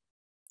mentioned.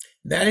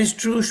 That is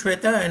true,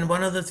 Shweta. And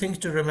one of the things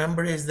to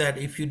remember is that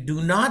if you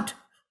do not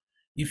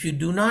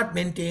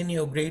maintain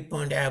your grade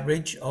point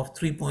average of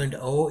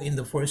 3.0 in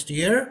the first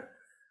year,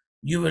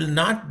 you will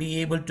not be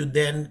able to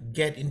then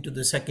get into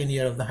the second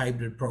year of the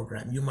hybrid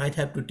program. You might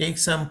have to take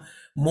some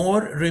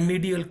more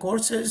remedial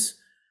courses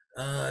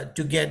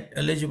to get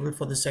eligible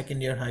for the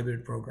second year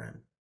hybrid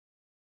program.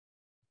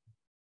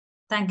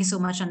 Thank you so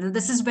much, Anil.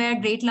 This is where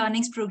Great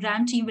Learning's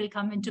program team will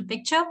come into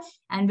picture,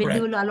 and we'll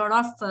do a lot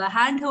of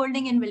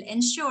hand-holding, and will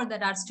ensure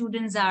that our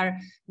students are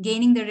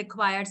gaining the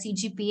required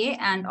CGPA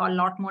and a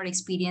lot more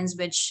experience,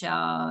 which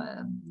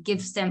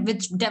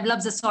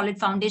develops a solid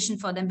foundation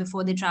for them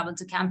before they travel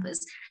to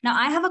campus. Now,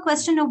 I have a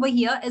question over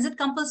here. Is it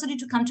compulsory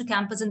to come to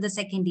campus in the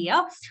second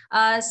year?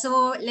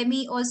 So let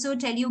me also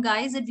tell you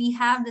guys that we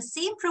have the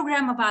same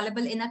program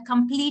available in a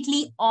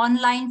completely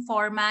online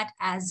format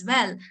as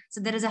well.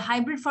 So there is a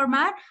hybrid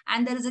format,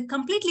 and there is a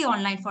completely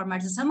online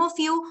format. So some of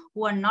you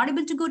who are not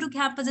able to go to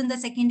campus in the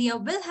second year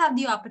will have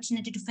the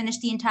opportunity to finish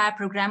the entire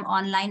program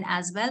online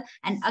as well.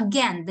 And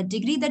again, the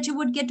degree that you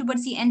would get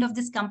towards the end of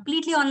this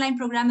completely online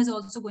program is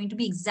also going to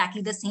be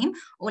exactly the same.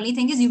 Only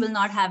thing is you will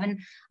not have an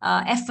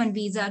F1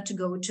 visa to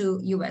go to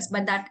US,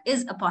 but that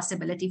is a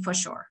possibility for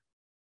sure.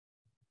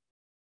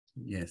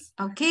 Yes.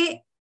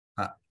 Okay.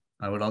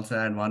 I would also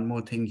add one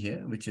more thing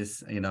here, which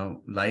is,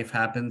 life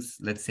happens.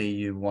 Let's say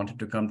you wanted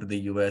to come to the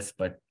US,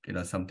 but,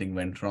 something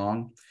went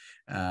wrong.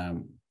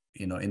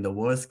 in the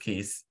worst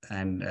case,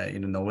 and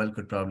Noel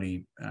could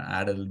probably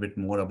add a little bit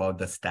more about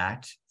the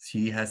stats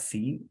she has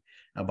seen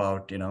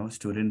about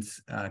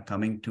students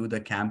coming to the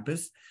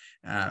campus,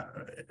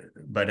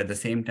 but at the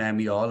same time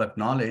we all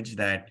acknowledge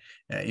that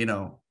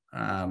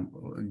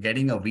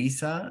getting a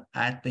visa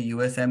at the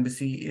US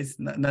Embassy is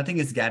nothing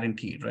is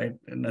guaranteed, right?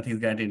 Nothing is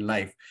guaranteed in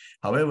life.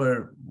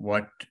 However,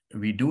 what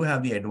we do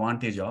have the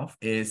advantage of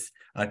is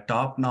a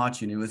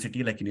top-notch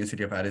university like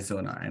University of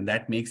Arizona, and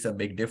that makes a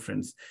big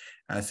difference.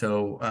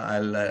 So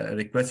I'll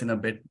request in a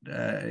bit,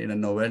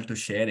 Noel to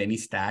share any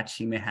stats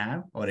she may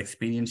have or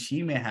experience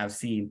she may have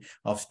seen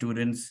of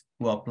students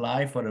who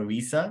apply for a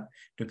visa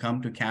to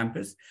come to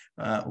campus.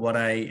 What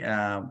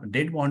I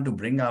did want to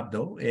bring up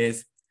though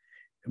is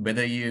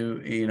whether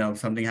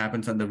something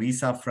happens on the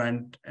visa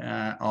front,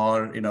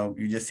 or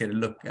you just say,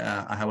 look,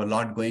 I have a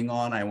lot going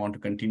on, I want to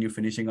continue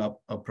finishing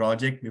up a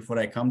project before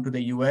I come to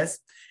the US.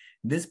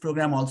 This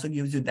program also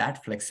gives you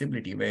that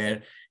flexibility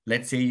where,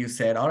 let's say you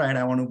said, all right,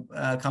 I want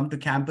to come to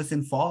campus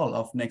in fall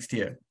of next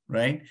year,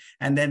 right?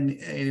 And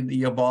then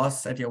your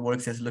boss at your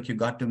work says, look, you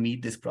got to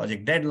meet this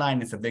project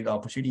deadline, it's a big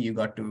opportunity, you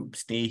got to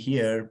stay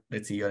here,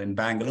 let's say you're in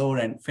Bangalore,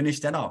 and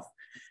finish that off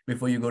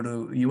before you go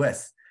to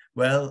US.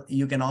 Well,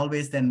 you can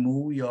always then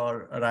move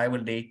your arrival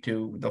date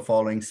to the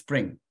following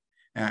spring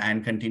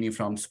and continue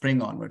from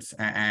spring onwards.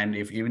 And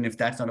even if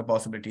that's not a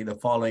possibility, the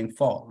following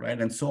fall,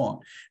 right? And so on.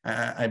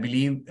 I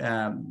believe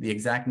the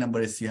exact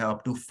number is you have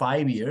up to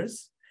 5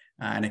 years,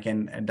 and I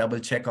can double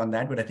check on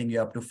that, but I think you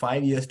have up to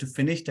 5 years to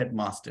finish that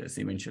master's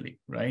eventually,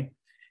 right?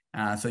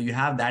 So you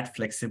have that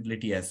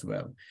flexibility as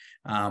well.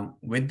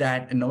 With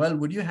that, Noel,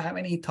 would you have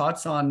any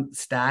thoughts on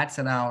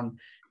stats around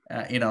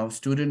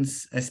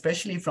students,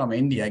 especially from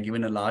India,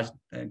 given a large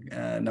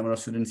number of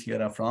students here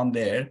are from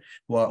there,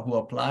 who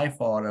apply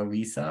for a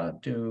visa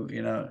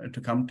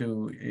to come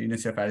to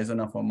University of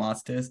Arizona for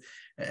masters?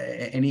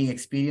 Any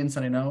experience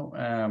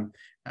on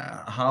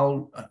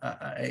how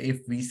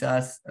if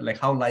visas, like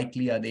how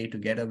likely are they to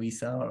get a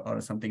visa or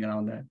something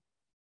around that?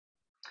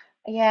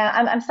 Yeah,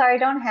 I'm sorry, I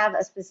don't have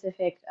a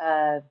specific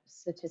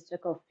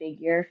statistical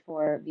figure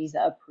for visa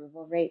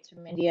approval rates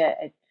from India.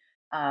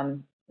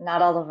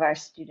 Not all of our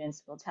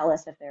students will tell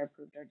us if they're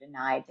approved or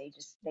denied. They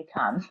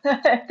come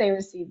if they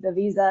receive the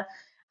visa.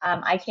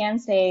 I can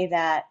say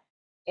that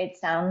it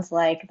sounds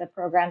like the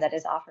program that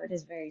is offered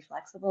is very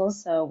flexible.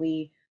 So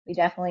we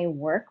definitely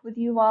work with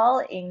you all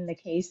in the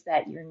case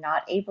that you're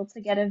not able to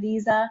get a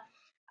visa,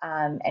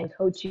 and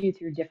coach you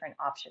through different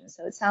options.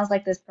 So it sounds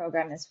like this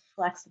program is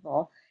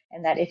flexible,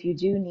 and that if you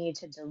do need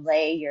to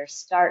delay your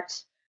start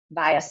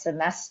by a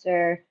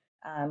semester,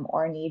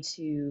 or need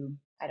to,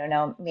 I don't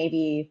know,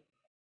 maybe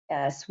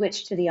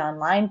switch to the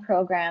online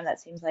program, that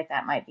seems like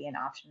that might be an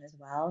option as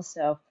well.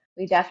 So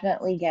we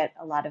definitely get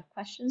a lot of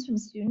questions from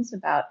students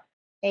about,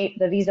 hey,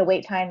 the visa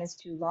wait time is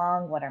too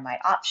long, what are my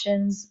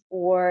options?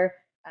 Or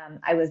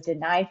I was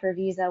denied for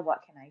visa,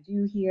 what can I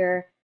do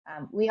here?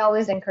 We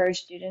always encourage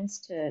students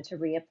to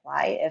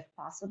reapply if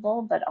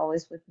possible, but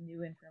always with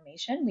new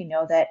information. We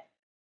know that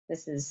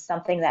this is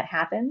something that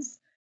happens,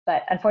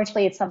 but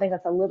unfortunately it's something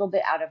that's a little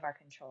bit out of our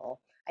control.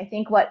 I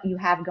think what you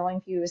have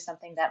going for you is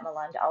something that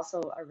Milind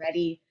also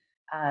already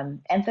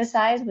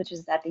emphasized, which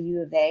is that the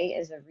U of A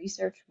is a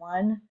Research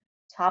One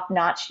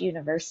top-notch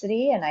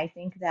university. And I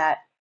think that,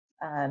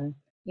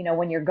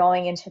 when you're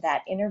going into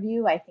that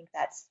interview, I think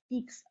that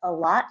speaks a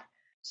lot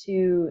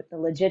to the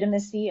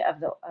legitimacy of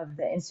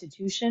the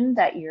institution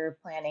that you're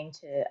planning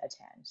to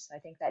attend. So I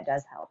think that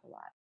does help a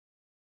lot.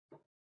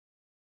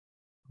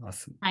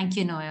 Awesome. Thank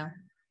you, Noel.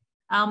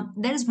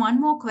 There is one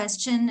more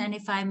question, and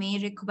if I may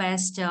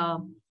request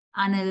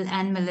Anil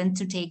and Milind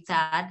to take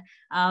that.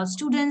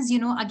 Students,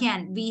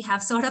 again, we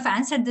have sort of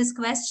answered this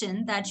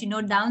question that,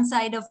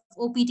 downside of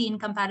OPT in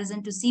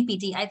comparison to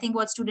CPT. I think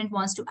what student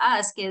wants to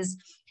ask is,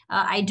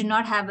 I do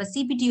not have a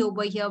CPT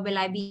over here. Will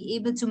I be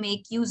able to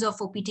make use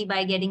of OPT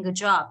by getting a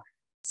job?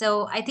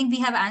 So I think we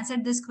have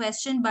answered this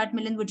question, but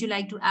Milind, would you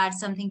like to add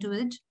something to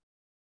it?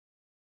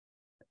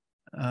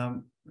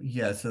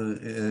 Yeah,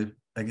 so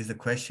I guess the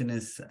question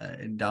is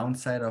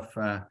downside of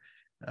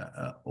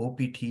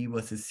OPT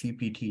versus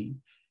CPT.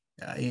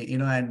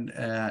 And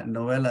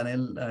Noel,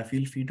 Anil,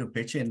 feel free to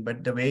pitch in,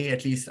 but the way,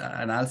 at least,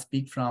 and I'll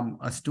speak from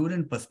a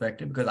student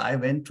perspective because I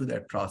went through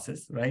that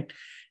process, right?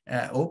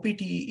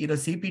 OPT,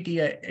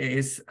 CPT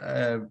is,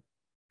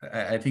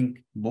 I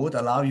think both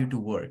allow you to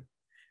work.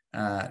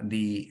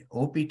 The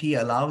OPT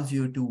allows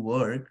you to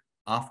work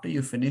after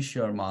you finish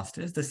your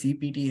master's. The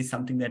CPT is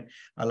something that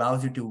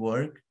allows you to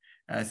work,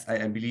 as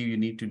I believe you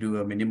need to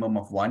do a minimum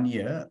of 1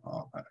 year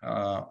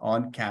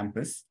on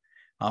campus.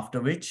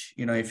 After which,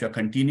 if you're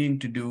continuing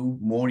to do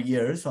more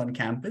years on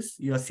campus,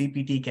 your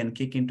CPT can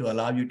kick in to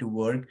allow you to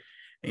work,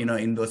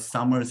 in those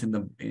summers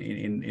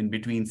in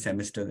between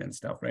semesters and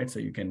stuff, right? So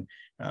you can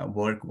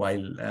work while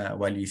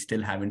you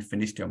still haven't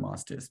finished your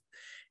master's.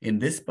 In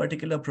this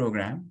particular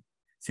program,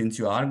 since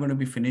you are going to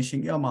be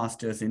finishing your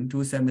master's in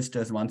 2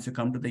 semesters once you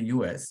come to the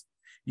US,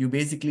 you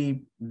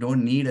basically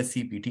don't need a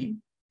CPT.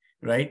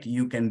 right,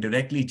 you can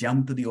directly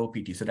jump to the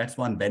OPT. So that's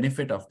one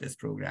benefit of this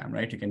program,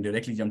 right? You can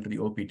directly jump to the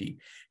OPT.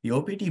 The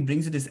OPT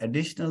brings you this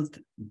additional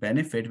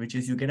benefit, which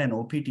is you get an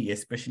OPT,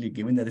 especially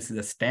given that this is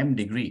a STEM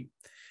degree,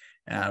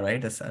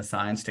 right? A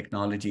science,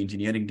 technology,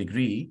 engineering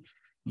degree.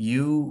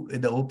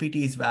 The OPT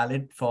is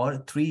valid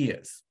for 3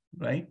 years,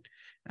 right?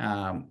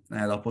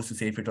 As opposed to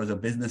say if it was a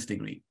business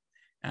degree,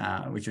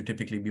 which would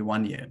typically be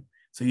 1 year.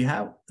 So you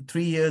have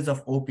 3 years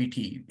of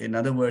OPT. In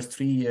other words,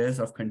 3 years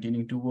of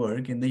continuing to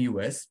work in the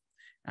US.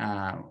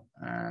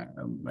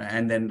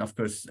 And then, of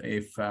course,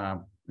 if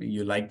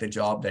you like the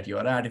job that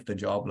you're at, if the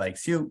job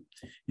likes you,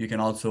 you can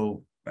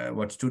also,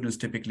 what students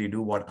typically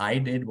do, what I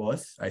did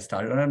was I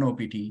started on an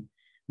OPT,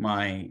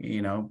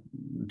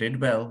 did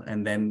well,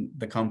 and then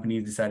the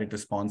company decided to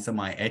sponsor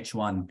my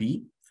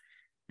H-1B.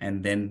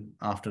 And then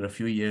after a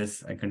few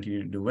years, I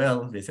continued to do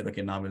well. They said,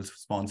 okay, now we'll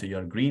sponsor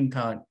your green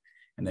card.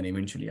 And then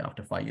eventually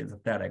after 5 years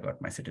of that, I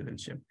got my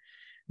citizenship.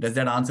 Does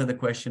that answer the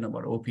question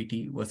about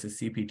OPT versus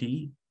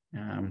CPT?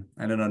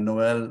 I don't know,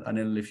 Noel,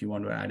 Anil, if you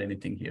want to add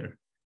anything here.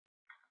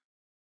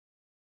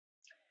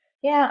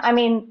 Yeah, I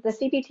mean, the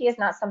CPT is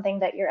not something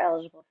that you're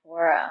eligible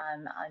for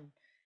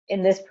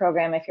in this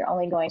program if you're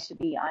only going to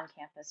be on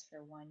campus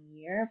for 1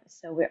 year.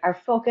 So our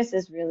focus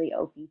is really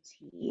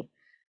OPT.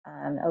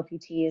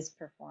 OPT is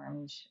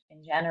performed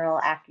in general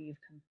after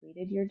you've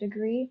completed your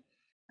degree.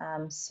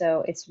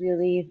 So it's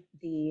really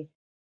the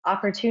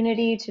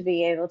opportunity to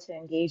be able to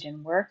engage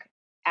in work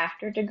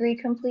after degree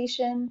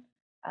completion.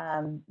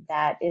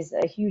 That is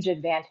a huge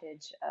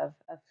advantage of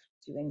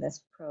doing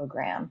this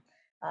program.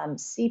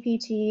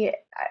 CPT,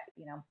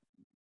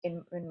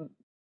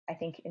 I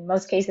think in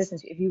most cases,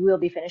 if you will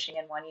be finishing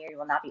in 1 year, you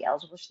will not be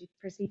eligible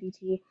for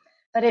CPT.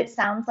 But it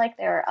sounds like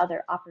there are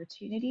other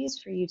opportunities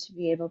for you to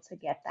be able to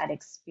get that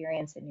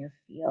experience in your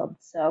field.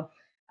 So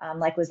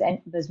like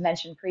was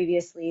mentioned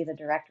previously, the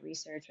direct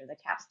research or the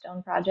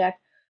capstone project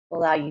will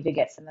allow you to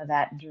get some of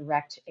that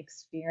direct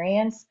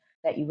experience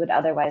that you would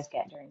otherwise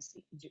get during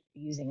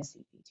using a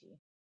CPT.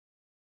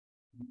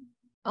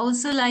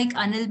 Also, like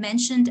Anil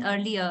mentioned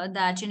earlier,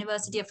 that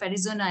University of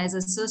Arizona is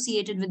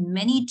associated with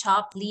many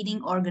top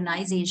leading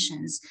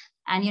organizations.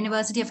 And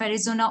University of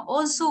Arizona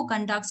also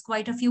conducts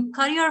quite a few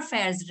career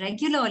fairs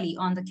regularly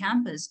on the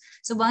campus.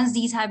 So once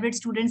these hybrid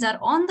students are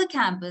on the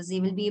campus, they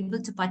will be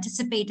able to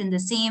participate in the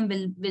same,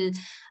 will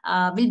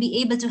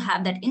be able to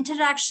have that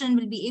interaction,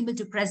 will be able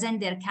to present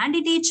their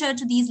candidature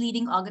to these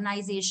leading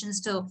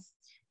organizations. So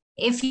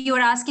if you're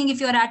asking if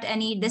you're at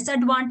any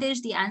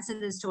disadvantage, the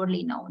answer is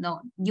totally no.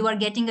 No, you are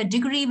getting a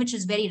degree which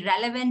is very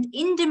relevant,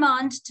 in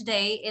demand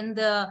today in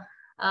the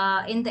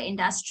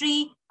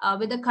industry,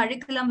 with a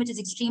curriculum which is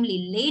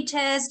extremely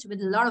latest,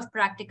 with a lot of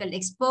practical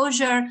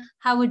exposure.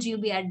 How would you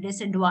be at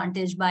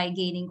disadvantage by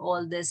gaining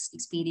all this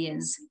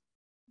experience?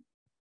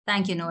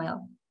 Thank you,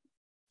 Noel.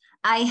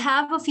 I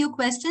have a few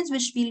questions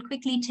which we'll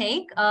quickly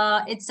take.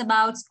 It's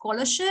about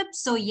scholarship.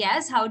 So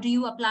yes, how do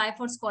you apply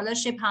for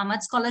scholarship? How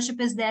much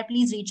scholarship is there?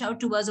 Please reach out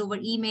to us over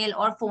email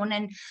or phone,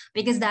 and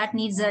because that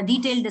needs a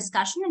detailed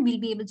discussion, and we'll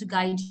be able to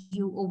guide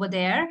you over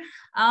there.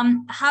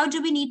 How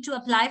do we need to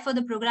apply for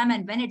the program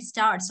and when it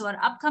starts? So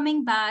our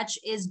upcoming batch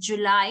is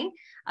July.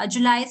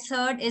 July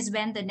 3rd is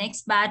when the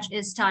next batch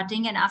is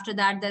starting. And after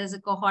that, there is a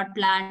cohort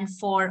plan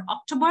for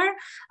October.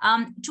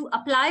 To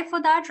apply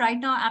for that, right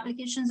now,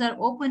 applications are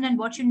open. And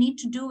what you need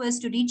to do is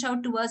to reach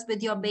out to us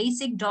with your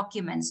basic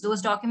documents.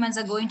 Those documents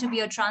are going to be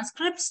your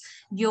transcripts,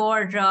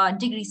 your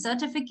degree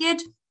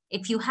certificate.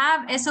 If you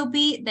have SOP,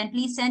 then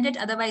please send it.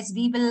 Otherwise,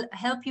 we will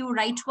help you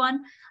write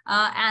one.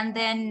 And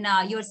then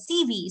your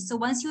CV. So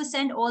once you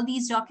send all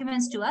these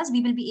documents to us,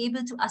 we will be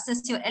able to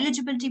assess your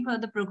eligibility for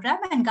the program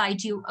and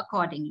guide you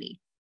accordingly.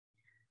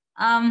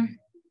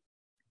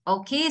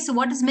 Okay, so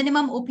what does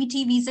minimum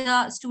OPT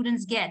visa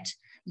students get?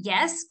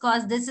 Yes,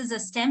 because this is a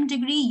STEM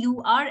degree,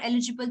 you are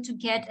eligible to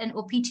get an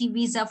OPT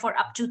visa for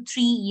up to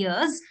 3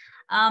 years.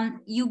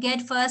 You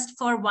get first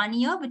for 1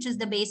 year, which is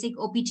the basic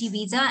OPT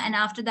visa. And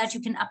after that,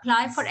 you can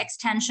apply for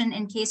extension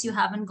in case you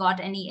haven't got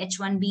any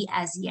H-1B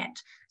as yet.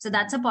 So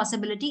that's a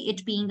possibility,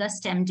 it being a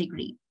STEM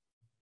degree.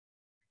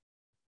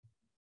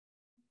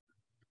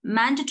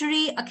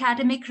 Mandatory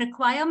academic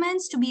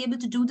requirements to be able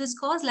to do this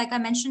course, like I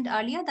mentioned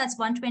earlier, that's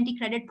 120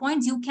 credit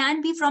points. You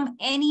can be from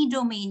any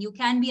domain. You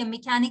can be a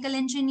mechanical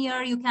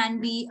engineer, you can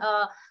be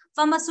a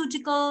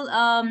pharmaceutical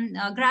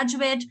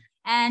graduate.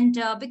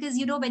 And because,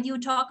 you know, when you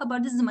talk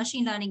about, this is a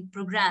machine learning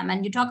program,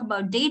 and you talk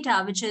about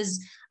data, which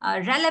is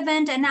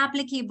relevant and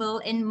applicable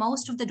in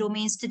most of the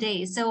domains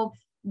today. So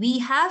we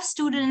have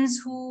students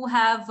who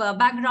have a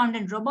background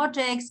in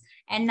robotics,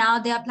 and now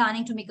they are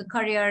planning to make a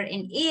career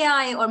in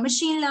AI or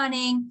machine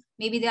learning.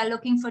 Maybe they are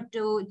looking for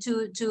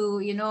to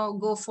you know,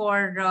 go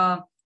for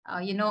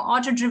you know,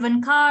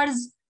 auto-driven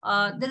cars.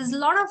 There is a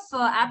lot of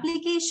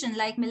application,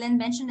 like Milind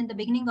mentioned in the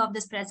beginning of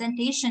this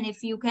presentation.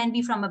 If you can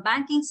be from a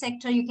banking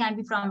sector, you can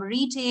be from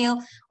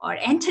retail or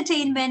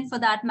entertainment for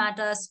that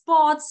matter,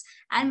 sports,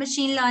 and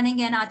machine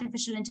learning and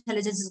artificial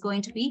intelligence is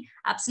going to be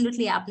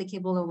absolutely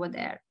applicable over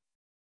there.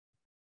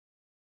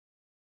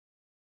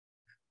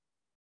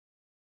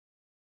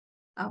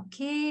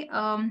 Okay.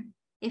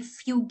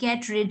 If you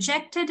get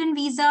rejected in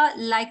visa,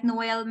 like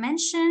Noel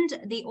mentioned,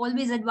 they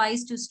always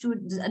advise students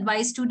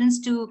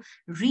to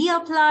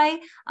reapply.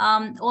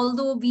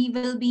 Although we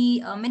will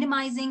be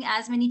minimizing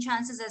as many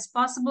chances as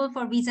possible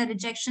for visa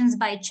rejections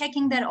by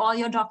checking that all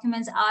your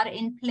documents are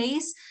in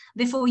place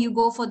before you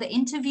go for the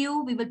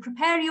interview. We will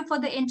prepare you for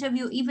the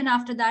interview. Even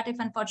after that, if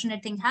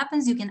unfortunate thing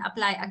happens, you can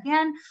apply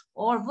again,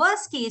 or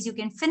worst case, you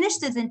can finish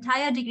this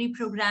entire degree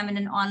program in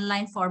an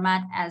online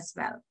format as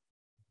well.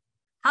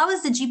 How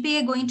is the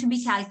GPA going to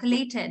be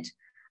calculated?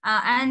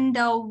 And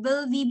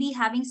will we be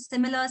having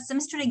similar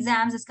semester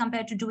exams as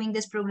compared to doing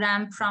this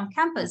program from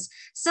campus?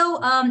 So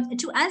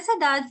to answer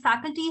that,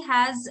 faculty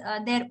has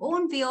their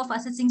own way of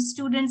assessing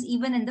students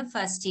even in the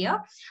first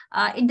year.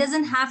 It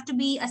doesn't have to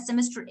be a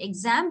semester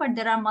exam, but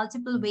there are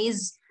multiple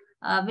ways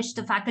which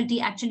the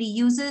faculty actually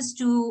uses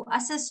to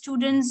assess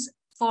students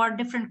for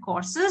different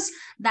courses.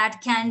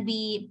 That can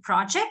be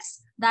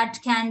projects, that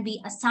can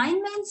be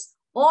assignments,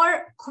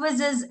 or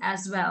quizzes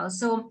as well.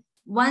 So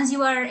once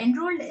you are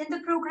enrolled in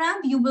the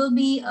program, you will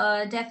be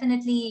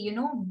definitely,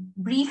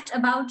 briefed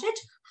about it,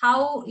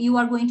 how you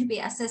are going to be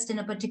assessed in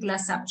a particular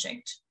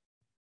subject.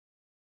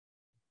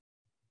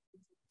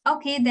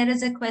 Okay, there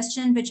is a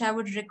question which I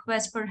would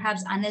request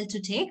perhaps Anil to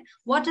take.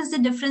 What is the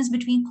difference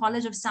between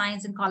College of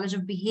Science and College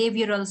of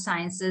Behavioral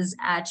Sciences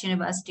at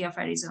University of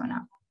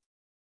Arizona?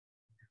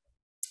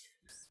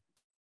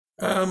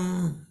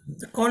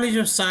 The College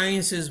of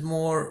Science is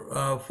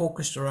more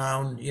focused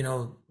around,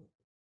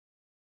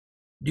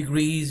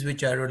 degrees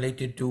which are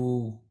related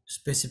to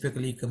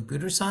specifically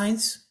computer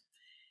science.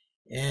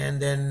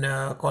 And then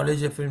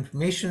College of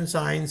Information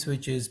Science,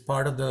 which is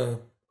part of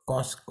the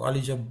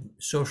College of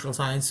Social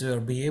Sciences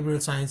or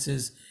Behavioral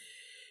Sciences,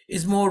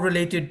 is more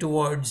related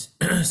towards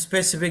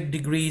specific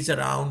degrees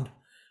around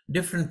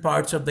different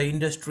parts of the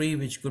industry,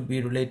 which could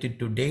be related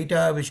to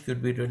data, which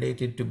could be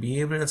related to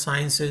behavioral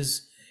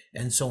sciences,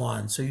 and so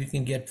on. So you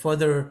can get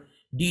further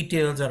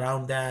details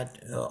around that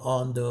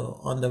on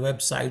the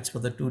websites for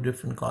the two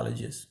different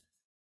colleges.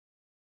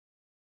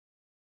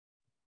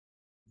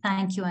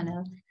 Thank you,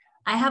 Anil.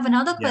 I have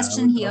another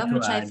question here,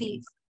 which I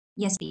feel,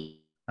 yes, please.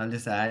 I'll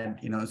just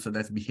add, so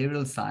that's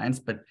behavioral science,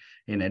 but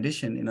in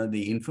addition,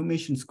 the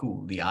information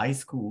school, the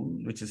I-School,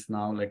 which is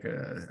now like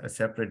a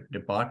separate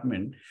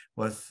department,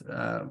 was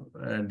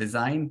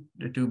designed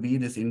to be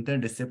this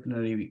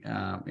interdisciplinary,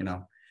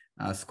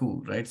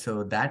 school, right?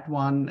 So that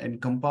one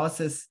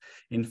encompasses,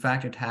 in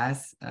fact, it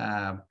has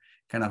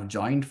kind of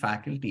joint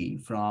faculty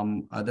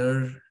from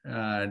other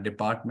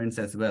departments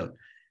as well.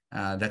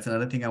 That's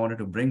another thing I wanted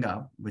to bring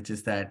up, which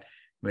is that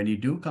when you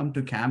do come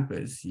to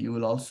campus, you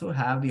will also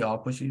have the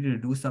opportunity to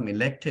do some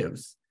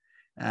electives,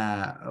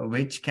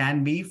 which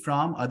can be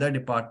from other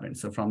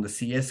departments. So from the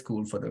CS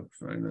school,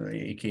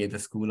 aka the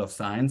School of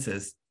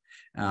Sciences,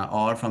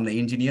 or from the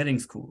engineering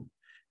school.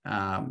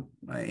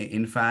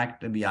 In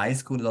fact, the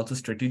I-School is also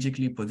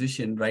strategically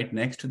positioned right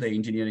next to the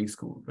engineering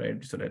school,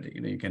 right? So that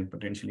you can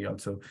potentially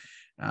also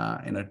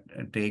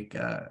take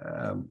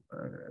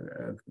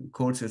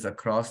courses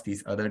across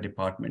these other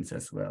departments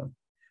as well.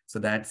 So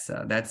that's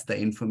the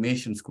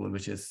information school,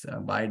 which is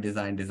by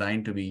design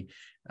designed to be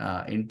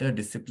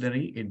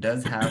interdisciplinary. It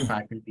does have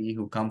faculty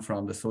who come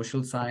from the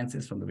social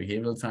sciences, from the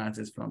behavioral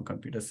sciences, from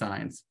computer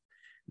science,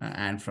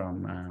 and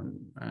from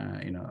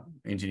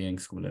engineering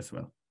school as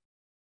well.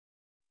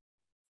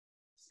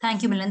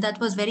 Thank you, Milind. That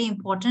was very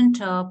important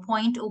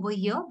point over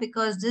here,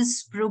 because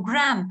this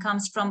program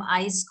comes from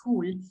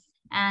I-School,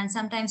 and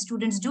sometimes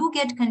students do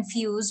get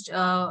confused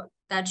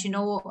that,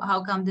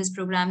 how come this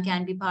program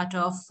can be part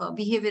of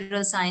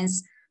behavioral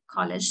science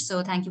college.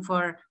 So thank you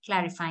for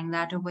clarifying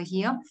that over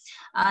here.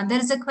 There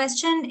is a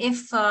question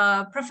if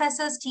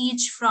professors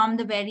teach from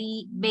the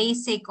very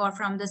basic or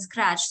from the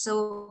scratch.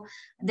 So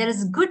there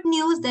is good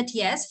news that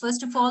yes,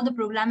 first of all, the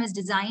program is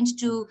designed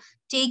to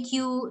take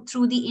you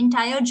through the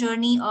entire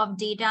journey of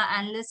data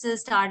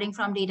analysis, starting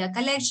from data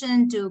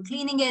collection to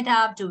cleaning it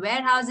up, to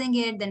warehousing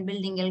it, then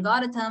building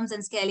algorithms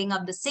and scaling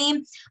up the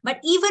same.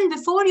 But even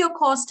before your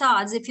course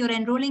starts, if you're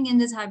enrolling in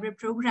this hybrid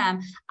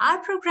program, our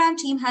program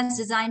team has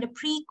designed a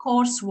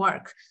pre-course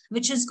work,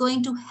 which is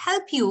going to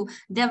help you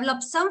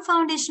develop some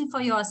foundation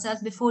for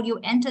yourself before you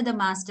enter the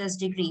master's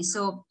degree.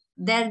 So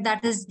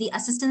that is the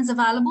assistance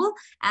available.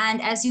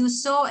 And as you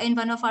saw in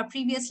one of our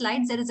previous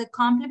slides, there is a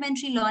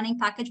complementary learning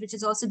package, which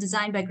is also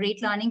designed by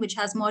Great Learning, which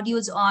has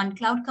modules on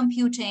cloud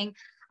computing,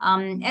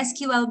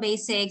 SQL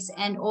basics,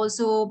 and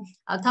also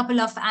a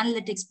couple of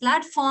analytics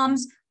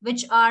platforms,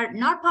 which are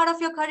not part of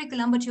your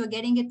curriculum, but you're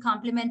getting it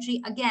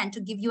complimentary, again,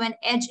 to give you an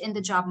edge in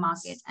the job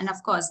market. And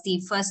of course,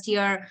 the first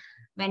year,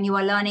 when you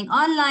are learning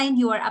online,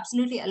 you are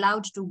absolutely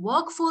allowed to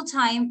work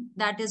full-time.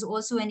 That is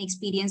also an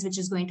experience which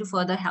is going to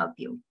further help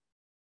you.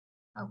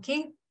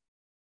 Okay.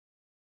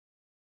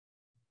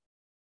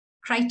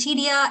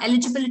 Criteria,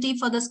 eligibility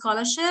for the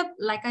scholarship.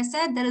 Like I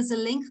said, there is a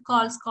link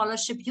called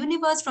Scholarship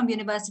Universe from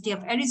University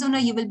of Arizona.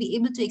 You will be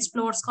able to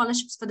explore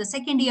scholarships for the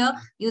second year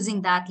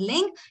using that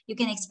link. You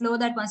can explore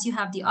that once you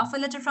have the offer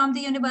letter from the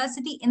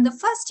university. In the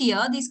first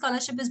year, the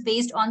scholarship is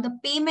based on the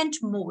payment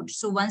mode.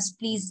 So once,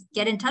 please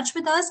get in touch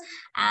with us,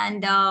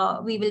 and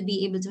we will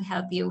be able to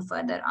help you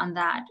further on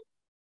that.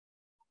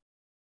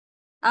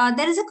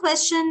 There is a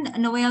question,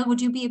 Noel, would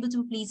you be able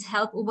to please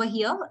help over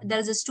here? There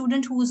is a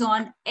student who's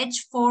on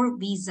H4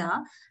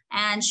 visa,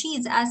 and she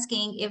is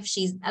asking if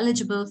she's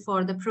eligible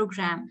for the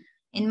program.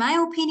 In my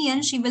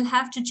opinion, she will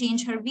have to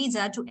change her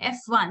visa to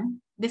F1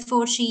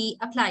 before she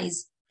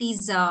applies.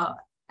 Please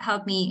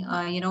help me,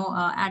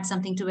 add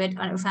something to it.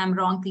 Or if I'm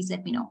wrong, please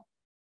let me know.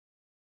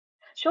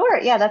 Sure.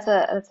 Yeah, that's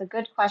a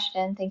good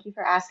question. Thank you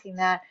for asking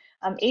that.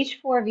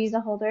 H4 visa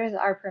holders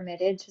are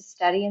permitted to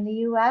study in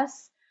the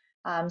U.S.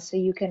 So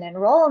you can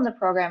enroll in the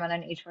program on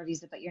an H4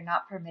 visa, but you're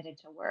not permitted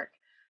to work.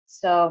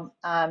 So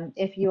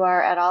if you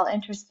are at all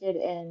interested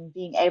in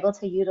being able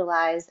to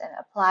utilize and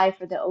apply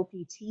for the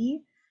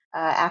OPT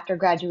after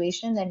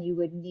graduation, then you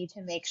would need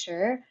to make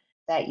sure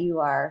that you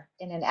are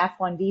in an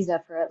F1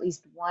 visa for at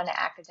least one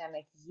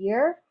academic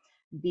year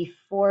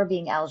before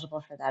being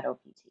eligible for that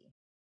OPT.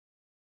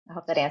 I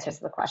hope that answers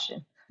the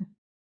question.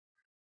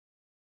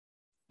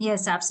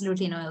 Yes,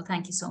 absolutely, Noel.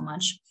 Thank you so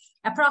much.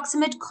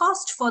 Approximate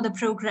cost for the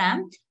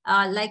program,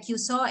 like you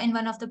saw in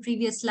one of the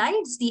previous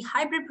slides, the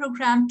hybrid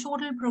program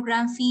total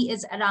program fee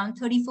is around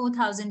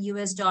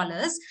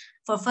 $34,000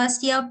 for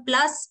first year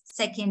plus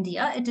second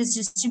year. It is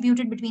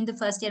distributed between the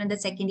first year and the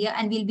second year,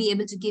 and we'll be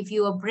able to give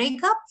you a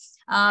breakup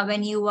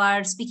when you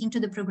are speaking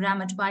to the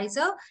program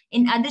advisor.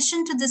 In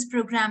addition to this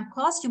program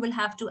cost, you will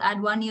have to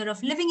add 1 year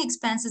of living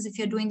expenses if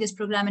you're doing this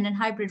program in a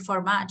hybrid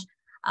format.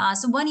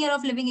 So 1 year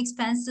of living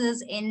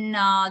expenses in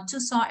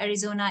Tucson,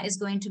 Arizona is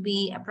going to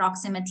be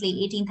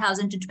approximately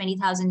 $18,000 to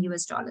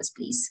 $20,000,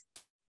 please.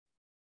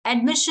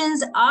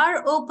 Admissions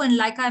are open,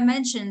 like I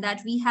mentioned,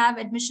 that we have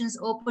admissions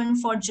open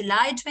for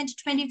July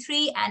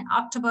 2023 and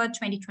October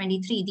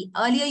 2023. The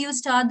earlier you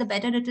start, the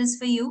better it is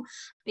for you,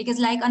 because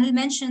like Anil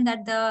mentioned,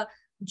 that the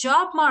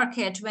job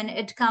market when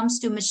it comes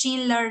to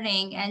machine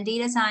learning and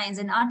data science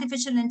and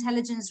artificial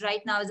intelligence right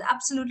now is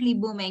absolutely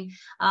booming.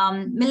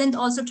 Milind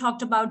also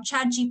talked about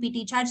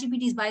ChatGPT.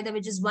 ChatGPT is, by the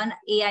way, just one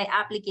AI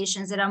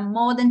applications. There are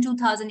more than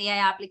 2,000 AI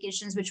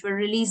applications which were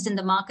released in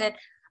the market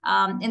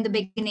in the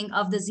beginning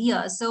of this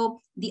year. So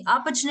the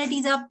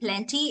opportunities are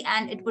plenty,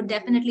 and it would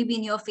definitely be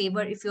in your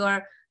favor if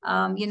you're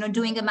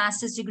doing a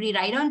master's degree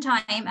right on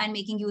time and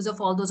making use of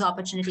all those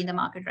opportunities in the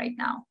market right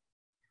now.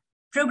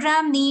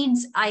 Program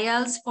needs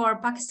IELTS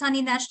for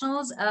Pakistani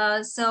nationals.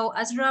 So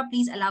Azra,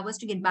 please allow us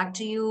to get back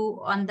to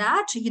you on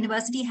that.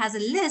 University has a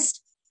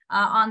list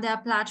on their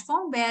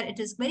platform where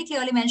it is very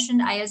clearly mentioned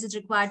IELTS is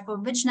required for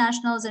which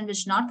nationals and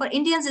which not. For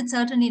Indians, it's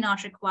certainly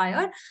not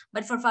required,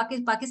 but for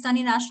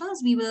Pakistani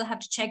nationals, we will have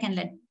to check and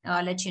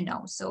let you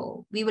know.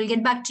 So we will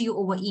get back to you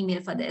over email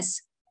for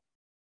this.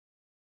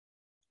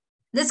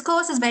 This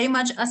course is very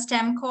much a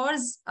STEM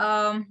course.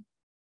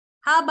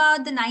 How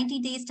about the 90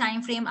 days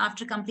time frame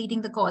after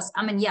completing the course?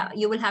 I mean, yeah,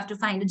 you will have to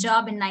find a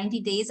job in 90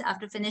 days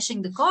after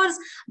finishing the course,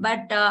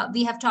 but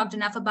we have talked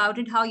enough about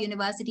it, how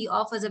university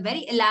offers a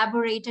very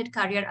elaborated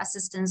career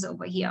assistance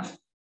over here.